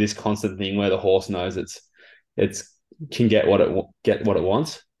just going to be this constant thing where the horse knows it's can get what it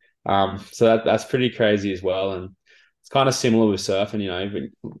wants. So that's pretty crazy as well, and it's kind of similar with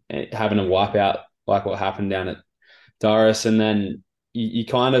surfing. Having a wipeout like what happened down at Doris, and then you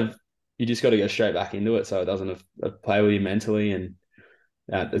kind of you just got to go straight back into it so it doesn't play with you mentally. And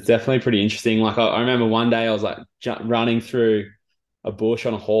it's definitely pretty interesting. Like I remember one day I was like running through a bush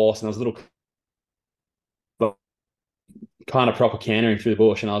on a horse, and I was a little kind of proper cantering through the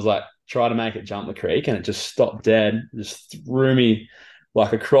bush, and I was like try to make it jump the creek, and it just stopped dead, just threw me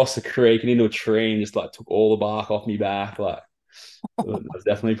like across the creek and into a tree, and just like took all the bark off me back. Like it was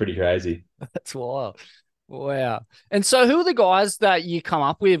definitely pretty crazy. That's wild. Wow. And so who are the guys that you come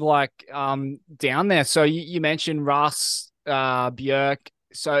up with like down there? So you mentioned Russ Björk.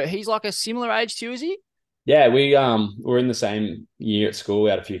 So he's like a similar age to you, is he? Yeah, we were in the same year at school. We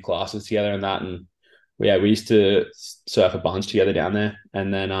had a few classes together and that, and we used to surf a bunch together down there.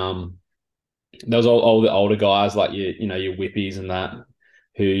 And then there was all the older guys like your Whippies and that,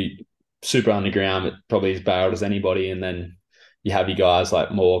 who super underground but probably as barreled as anybody. And then you have your guys like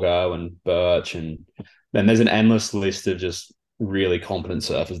Morgo and Birch, and then there's an endless list of just really competent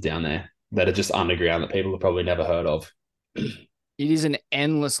surfers down there that are just underground that people have probably never heard of. It is an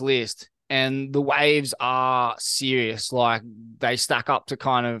endless list, and the waves are serious. Like they stack up to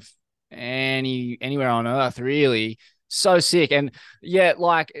kind of anywhere on earth, really. So sick. And yeah,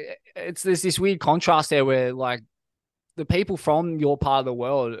 like there's this weird contrast there where like the people from your part of the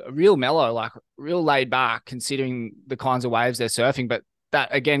world are real mellow, like real laid back, considering the kinds of waves they're surfing. But that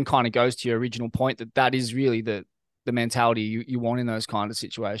again kind of goes to your original point that is really the mentality you want in those kind of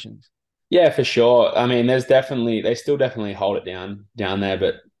situations. Yeah, for sure. I mean, they still definitely hold it down there,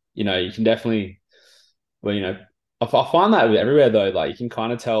 but you can definitely, well, I find that everywhere though, like you can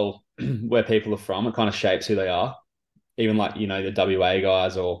kind of tell where people are from. It kind of shapes who they are. Even like, the WA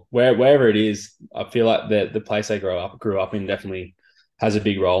guys or wherever it is, I feel like the place they grew up in definitely has a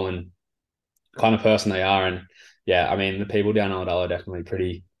big role in kind of person they are. And yeah, I mean, the people down Armadillo are definitely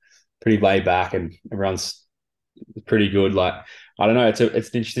pretty laid back, and everyone's pretty good. Like, I don't know, it's an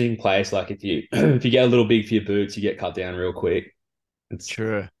interesting place. Like if you if you get a little big for your boots, you get cut down real quick. It's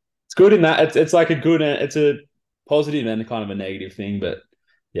True. It's good in that. It's like it's a positive and kind of a negative thing, but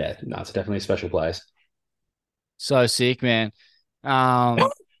yeah, no, it's definitely a special place. So sick, man. Yeah,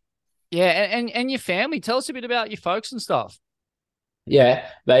 and your family. Tell us a bit about your folks and stuff. Yeah,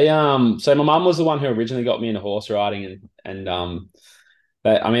 they so my mum was the one who originally got me into horse riding, and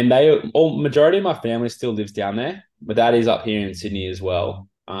they all majority of my family still lives down there. My dad is up here in Sydney as well.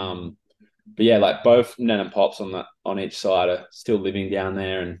 But yeah, like both Nan and Pops on each side are still living down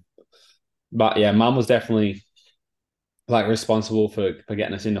there, but yeah, mum was definitely like responsible for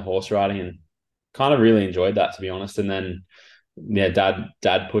getting us into horse riding, and kind of really enjoyed that, to be honest. And then yeah,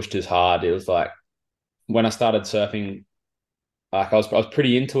 dad pushed us hard. It was like when I started surfing, like I was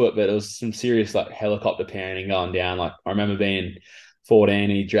pretty into it, but it was some serious like helicopter parenting going down. Like I remember being 14,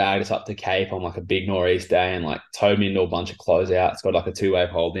 and he dragged us up to Cape on like a big nor'east day and like towed me into a bunch of closeouts, got like a 2-wave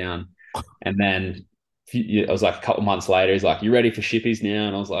hold down. And then it was like a couple months later, he's like, "You ready for shippies now?"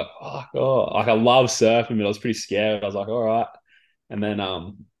 And I was like, "Oh God." Like I love surfing, but I was pretty scared. I was like, "All right." And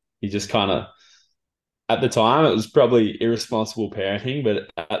then he just kind of, at the time it was probably irresponsible parenting, but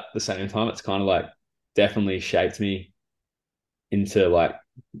at the same time it's kind of like definitely shaped me into like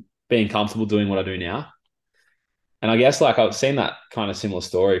being comfortable doing what I do now. And I guess like I've seen that kind of similar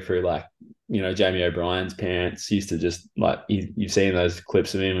story through like, Jamie O'Brien's parents used to just like, you've seen those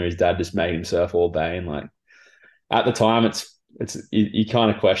clips of him where his dad just made him surf all day. And like at the time you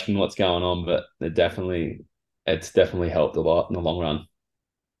kind of question what's going on, but it's definitely helped a lot in the long run.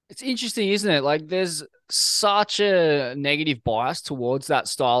 It's interesting, isn't it? Like there's such a negative bias towards that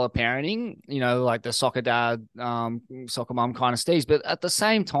style of parenting, like the soccer dad, soccer mom kind of steez. But at the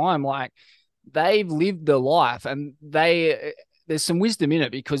same time, like they've lived the life, and there's some wisdom in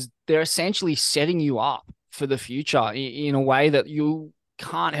it because they're essentially setting you up for the future in a way that you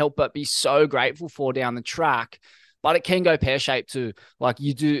can't help but be so grateful for down the track. But it can go pear-shaped too. Like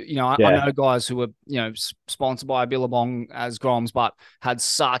you do, I know guys who were, sponsored by Billabong as Groms, but had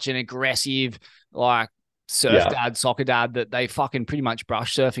such an aggressive, like, surf dad, soccer dad that they fucking pretty much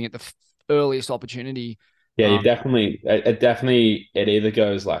brush surfing at the earliest opportunity. Yeah, you it either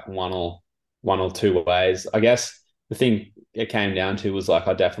goes like one or two ways. I guess the thing it came down to was like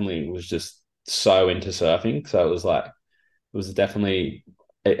I definitely was just so into surfing. So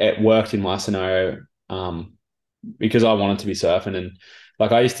it worked in my scenario. Because I wanted to be surfing, and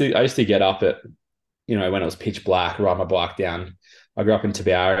like I used to get up at, when it was pitch black, ride my bike down. I grew up in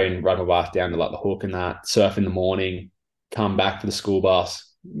Tabawi and ride my bike down to like the Hook and that, surf in the morning, come back for the school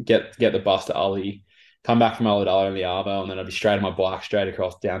bus, get the bus to Ully, come back from Ully to Ully on the Arvo, and then I'd be straight on my bike straight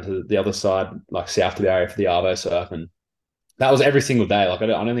across down to the other side, like south Tabawi for the Arvo surf. And that was every single day. Like I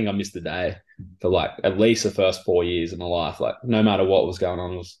don't think I missed a day for like at least the first 4 years of my life. Like no matter what was going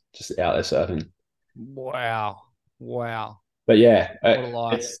on, I was just out there surfing. Wow. But yeah, What a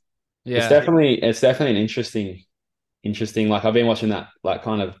life. it's definitely an interesting. Like I've been watching that like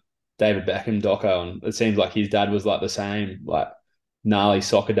kind of David Beckham doco, and it seems like his dad was like the same like gnarly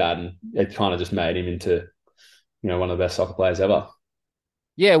soccer dad, and it kind of just made him into one of the best soccer players ever.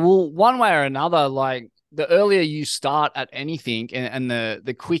 Yeah, well, one way or another, like the earlier you start at anything, and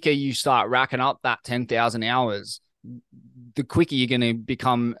the quicker you start racking up that 10,000 hours, the quicker you're going to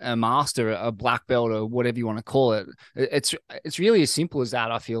become a master, a black belt, or whatever you want to call it. It's really as simple as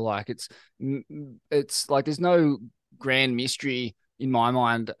that. I feel like it's like there's no grand mystery in my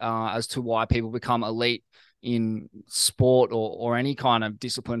mind as to why people become elite in sport or any kind of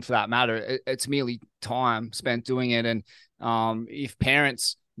discipline for that matter. It's merely time spent doing it, and if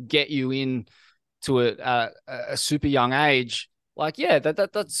parents get you in to it at a super young age, like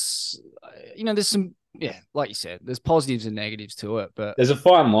that's there's some. Yeah, like you said, there's positives and negatives to it, but there's a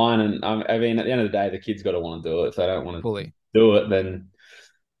fine line, and I mean, at the end of the day, the kid's got to want to do it. If they don't want to do it, then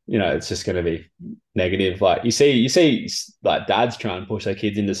it's just going to be negative. Like you see, like dads try and push their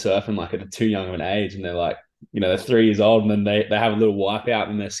kids into surfing like at a too young of an age, and they're like, they're 3 years old, and then they have a little wipeout,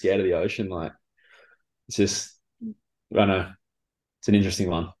 and they're scared of the ocean. Like it's just, I don't know, it's an interesting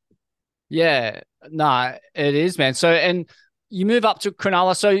one. Yeah, no, it is, man. So and. You move up to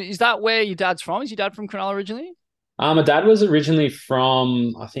Cronulla. So is that where your dad's from? Is your dad from Cronulla originally? My dad was originally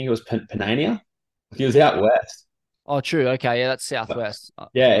from, I think it was Penania. He was out west. Oh, true. Okay, yeah, that's southwest.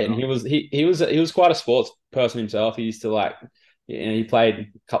 Yeah, and he was quite a sports person himself. He used to like, he played a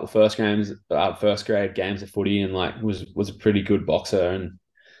couple of first grade games of footy, and like was a pretty good boxer. And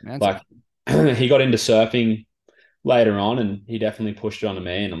like he got into surfing later on, and he definitely pushed it onto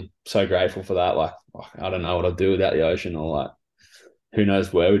me, and I'm so grateful for that. Like I don't know what I'd do without the ocean, or like who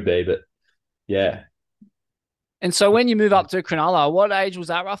knows where we'd be, but yeah. And so when you move up to Cronulla, what age was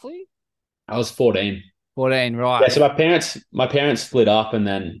that roughly? I was 14. 14, right. Yeah, so my parents split up, and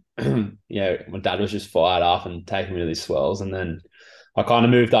then my dad was just fired up and taking me to these swells, and then I kind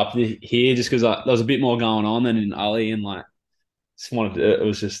of moved up here just because there was a bit more going on than in Ully, and like just wanted to, it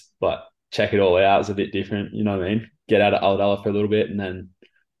was just like check it all out. It was a bit different, you know what I mean? Get out of Ulladulla for a little bit, and then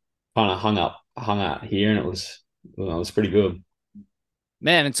kind of hung out here, and it was pretty good.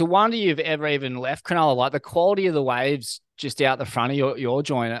 Man, it's a wonder you've ever even left Cronulla. Like the quality of the waves just out the front of your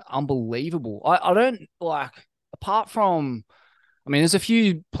joint are unbelievable. I don't like, apart from, I mean, there's a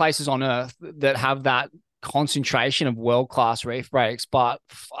few places on earth that have that concentration of world-class reef breaks, but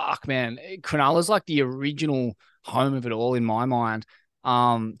fuck, man, Cronulla's like the original home of it all in my mind.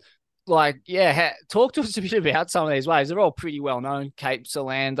 Talk to us a bit about some of these waves. They're all pretty well known. Cape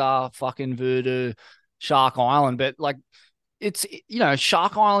Solander, fucking Voodoo, Shark Island, but like it's,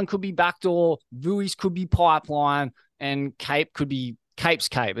 Shark Island could be backdoor, Vuis could be pipeline, and Cape could be Cape's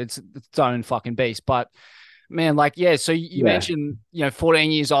Cape. It's its own fucking beast. But man, like, yeah, so you mentioned,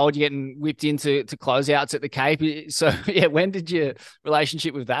 14 years old, you're getting whipped into closeouts at the Cape. So yeah, when did your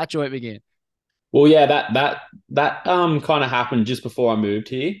relationship with that joint begin? Well, yeah, that kind of happened just before I moved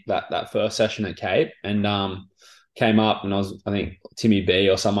here, that first session at Cape, and came up, and I think Timmy B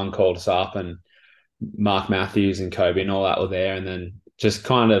or someone called us up, and Mark Matthews and Kobe and all that were there, and then just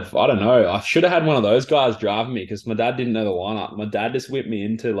kind of, I don't know, I should have had one of those guys driving me because my dad didn't know the lineup. My dad just whipped me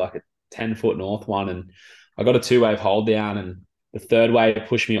into like a 10-foot north one, and I got a 2-wave hold down, and the third wave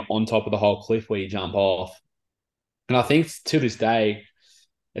pushed me on top of the whole cliff where you jump off. And I think to this day,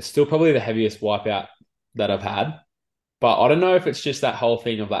 it's still probably the heaviest wipeout that I've had. But I don't know if it's just that whole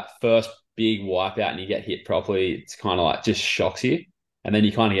thing of that first big wipeout and you get hit properly. It's kind of like just shocks you, and then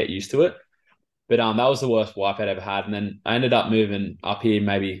you kind of get used to it. But that was the worst wipeout I ever had. And then I ended up moving up here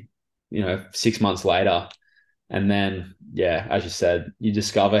maybe, 6 months later. And then, yeah, as you said, you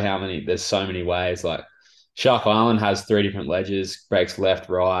discover there's so many ways. Like Shark Island has three different ledges, breaks left,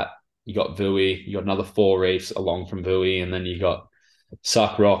 right. You got Vui, you got another four reefs along from Vui, and then you got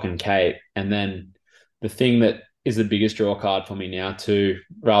Suck Rock and Cape. And then the thing that is the biggest draw card for me now too,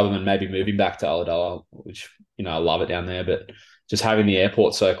 rather than maybe moving back to Ulladulla, which, I love it down there, but just having the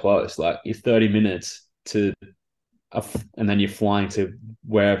airport so close, like you're 30 minutes to, and then you're flying to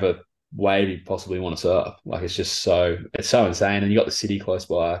wherever wave you possibly want to surf. Like it's so insane. And you got the city close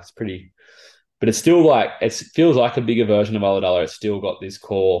by. It's pretty, but it's still like, it feels like a bigger version of Ulladulla. It's still got this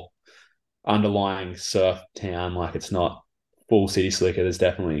core underlying surf town. Like it's not full city slicker. There's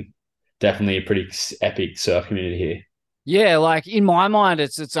definitely a pretty epic surf community here. Yeah, like in my mind,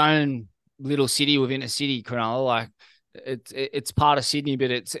 it's its own little city within a city, Cronulla. Like it's part of Sydney,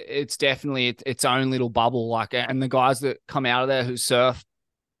 but it's definitely its own little bubble. Like, and the guys that come out of there who surf,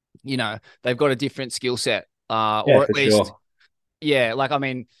 they've got a different skill set, Yeah, or at for least, sure. yeah. Like, I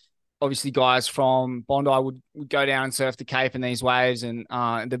mean, obviously, guys from Bondi would go down and surf the Cape in these waves, and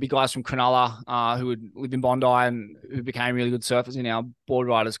there'd be guys from Cronulla who would live in Bondi and who became really good surfers in our board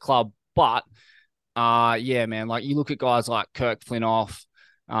riders club. But yeah, man, like you look at guys like Kirk Flintoff,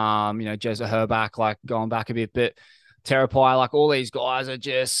 Jezza Herback, like going back a bit, but Terapai, like all these guys are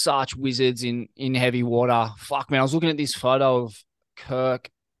just such wizards in heavy water. Fuck, man, I was looking at this photo of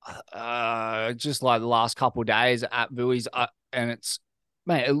Kirk just like the last couple of days at Vui's, and it's,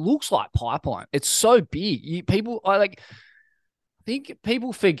 man, it looks like pipeline. It's so big. I think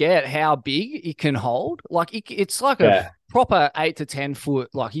people forget how big it can hold. Like it's like a Yeah. proper 8 to 10 foot.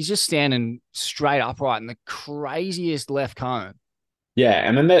 Like he's just standing straight upright in the craziest left cone. Yeah,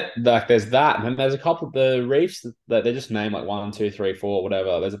 and then there's that, and then there's a couple of the reefs that they just name like one, two, three, four,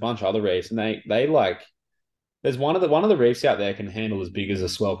 whatever. There's a bunch of other reefs, and they like there's one of the reefs out there can handle as big as a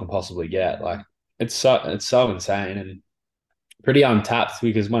swell can possibly get. Like it's so insane and pretty untapped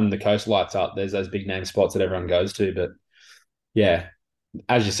because when the coast lights up, there's those big name spots that everyone goes to. But yeah,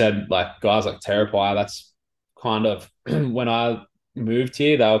 as you said, like guys like Terapai, that's kind of when I moved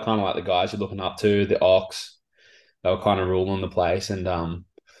here, they were kind of like the guys you're looking up to, the Ox. They were kind of ruling the place. And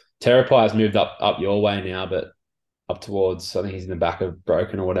Terapai has moved up your way now, but up towards, I think he's in the back of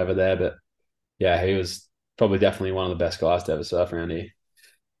Broken or whatever there. But yeah, he was probably definitely one of the best guys to ever surf around here.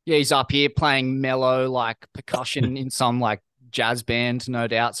 Yeah, he's up here playing mellow like percussion in some like jazz band, no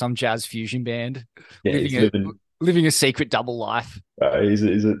doubt, some jazz fusion band, Yeah, living he's a living. living a secret double life. He's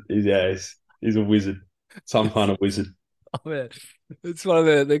a wizard, some kind of wizard. Oh, man. It's one of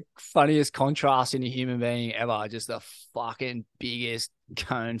the funniest contrasts in a human being ever. Just the fucking biggest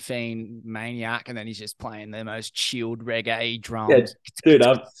cone fiend maniac, and then he's just playing the most chilled reggae Yeah, drums. dude,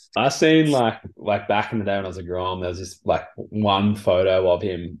 I've seen like back in the day when I was a Grom, there was just like one photo of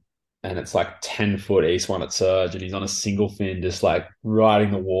him, and it's like 10 foot east one at Surge, and he's on a single fin, just like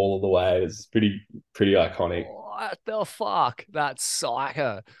riding the wall all the way. It's pretty iconic. What the fuck? That's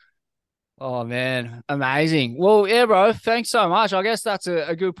psycho. Oh man, amazing. Well, yeah, bro. Thanks so much. I guess that's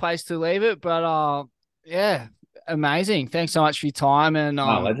a good place to leave it. But yeah, amazing. Thanks so much for your time and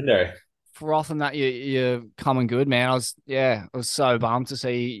Ah, legendary. frothing that you're coming good, man. I was so bummed to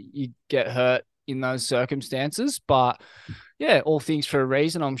see you get hurt in those circumstances. But yeah, all things for a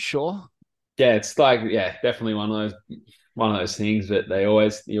reason, I'm sure. Yeah, it's like definitely one of those things. But you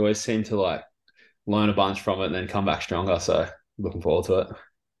always seem to like learn a bunch from it and then come back stronger. So looking forward to it.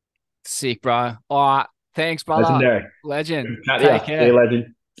 Sick, bro. All right. Thanks, brother. Legendary. Legend. Chat to Take ya. See you, care. legend.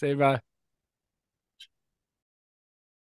 See you, bro.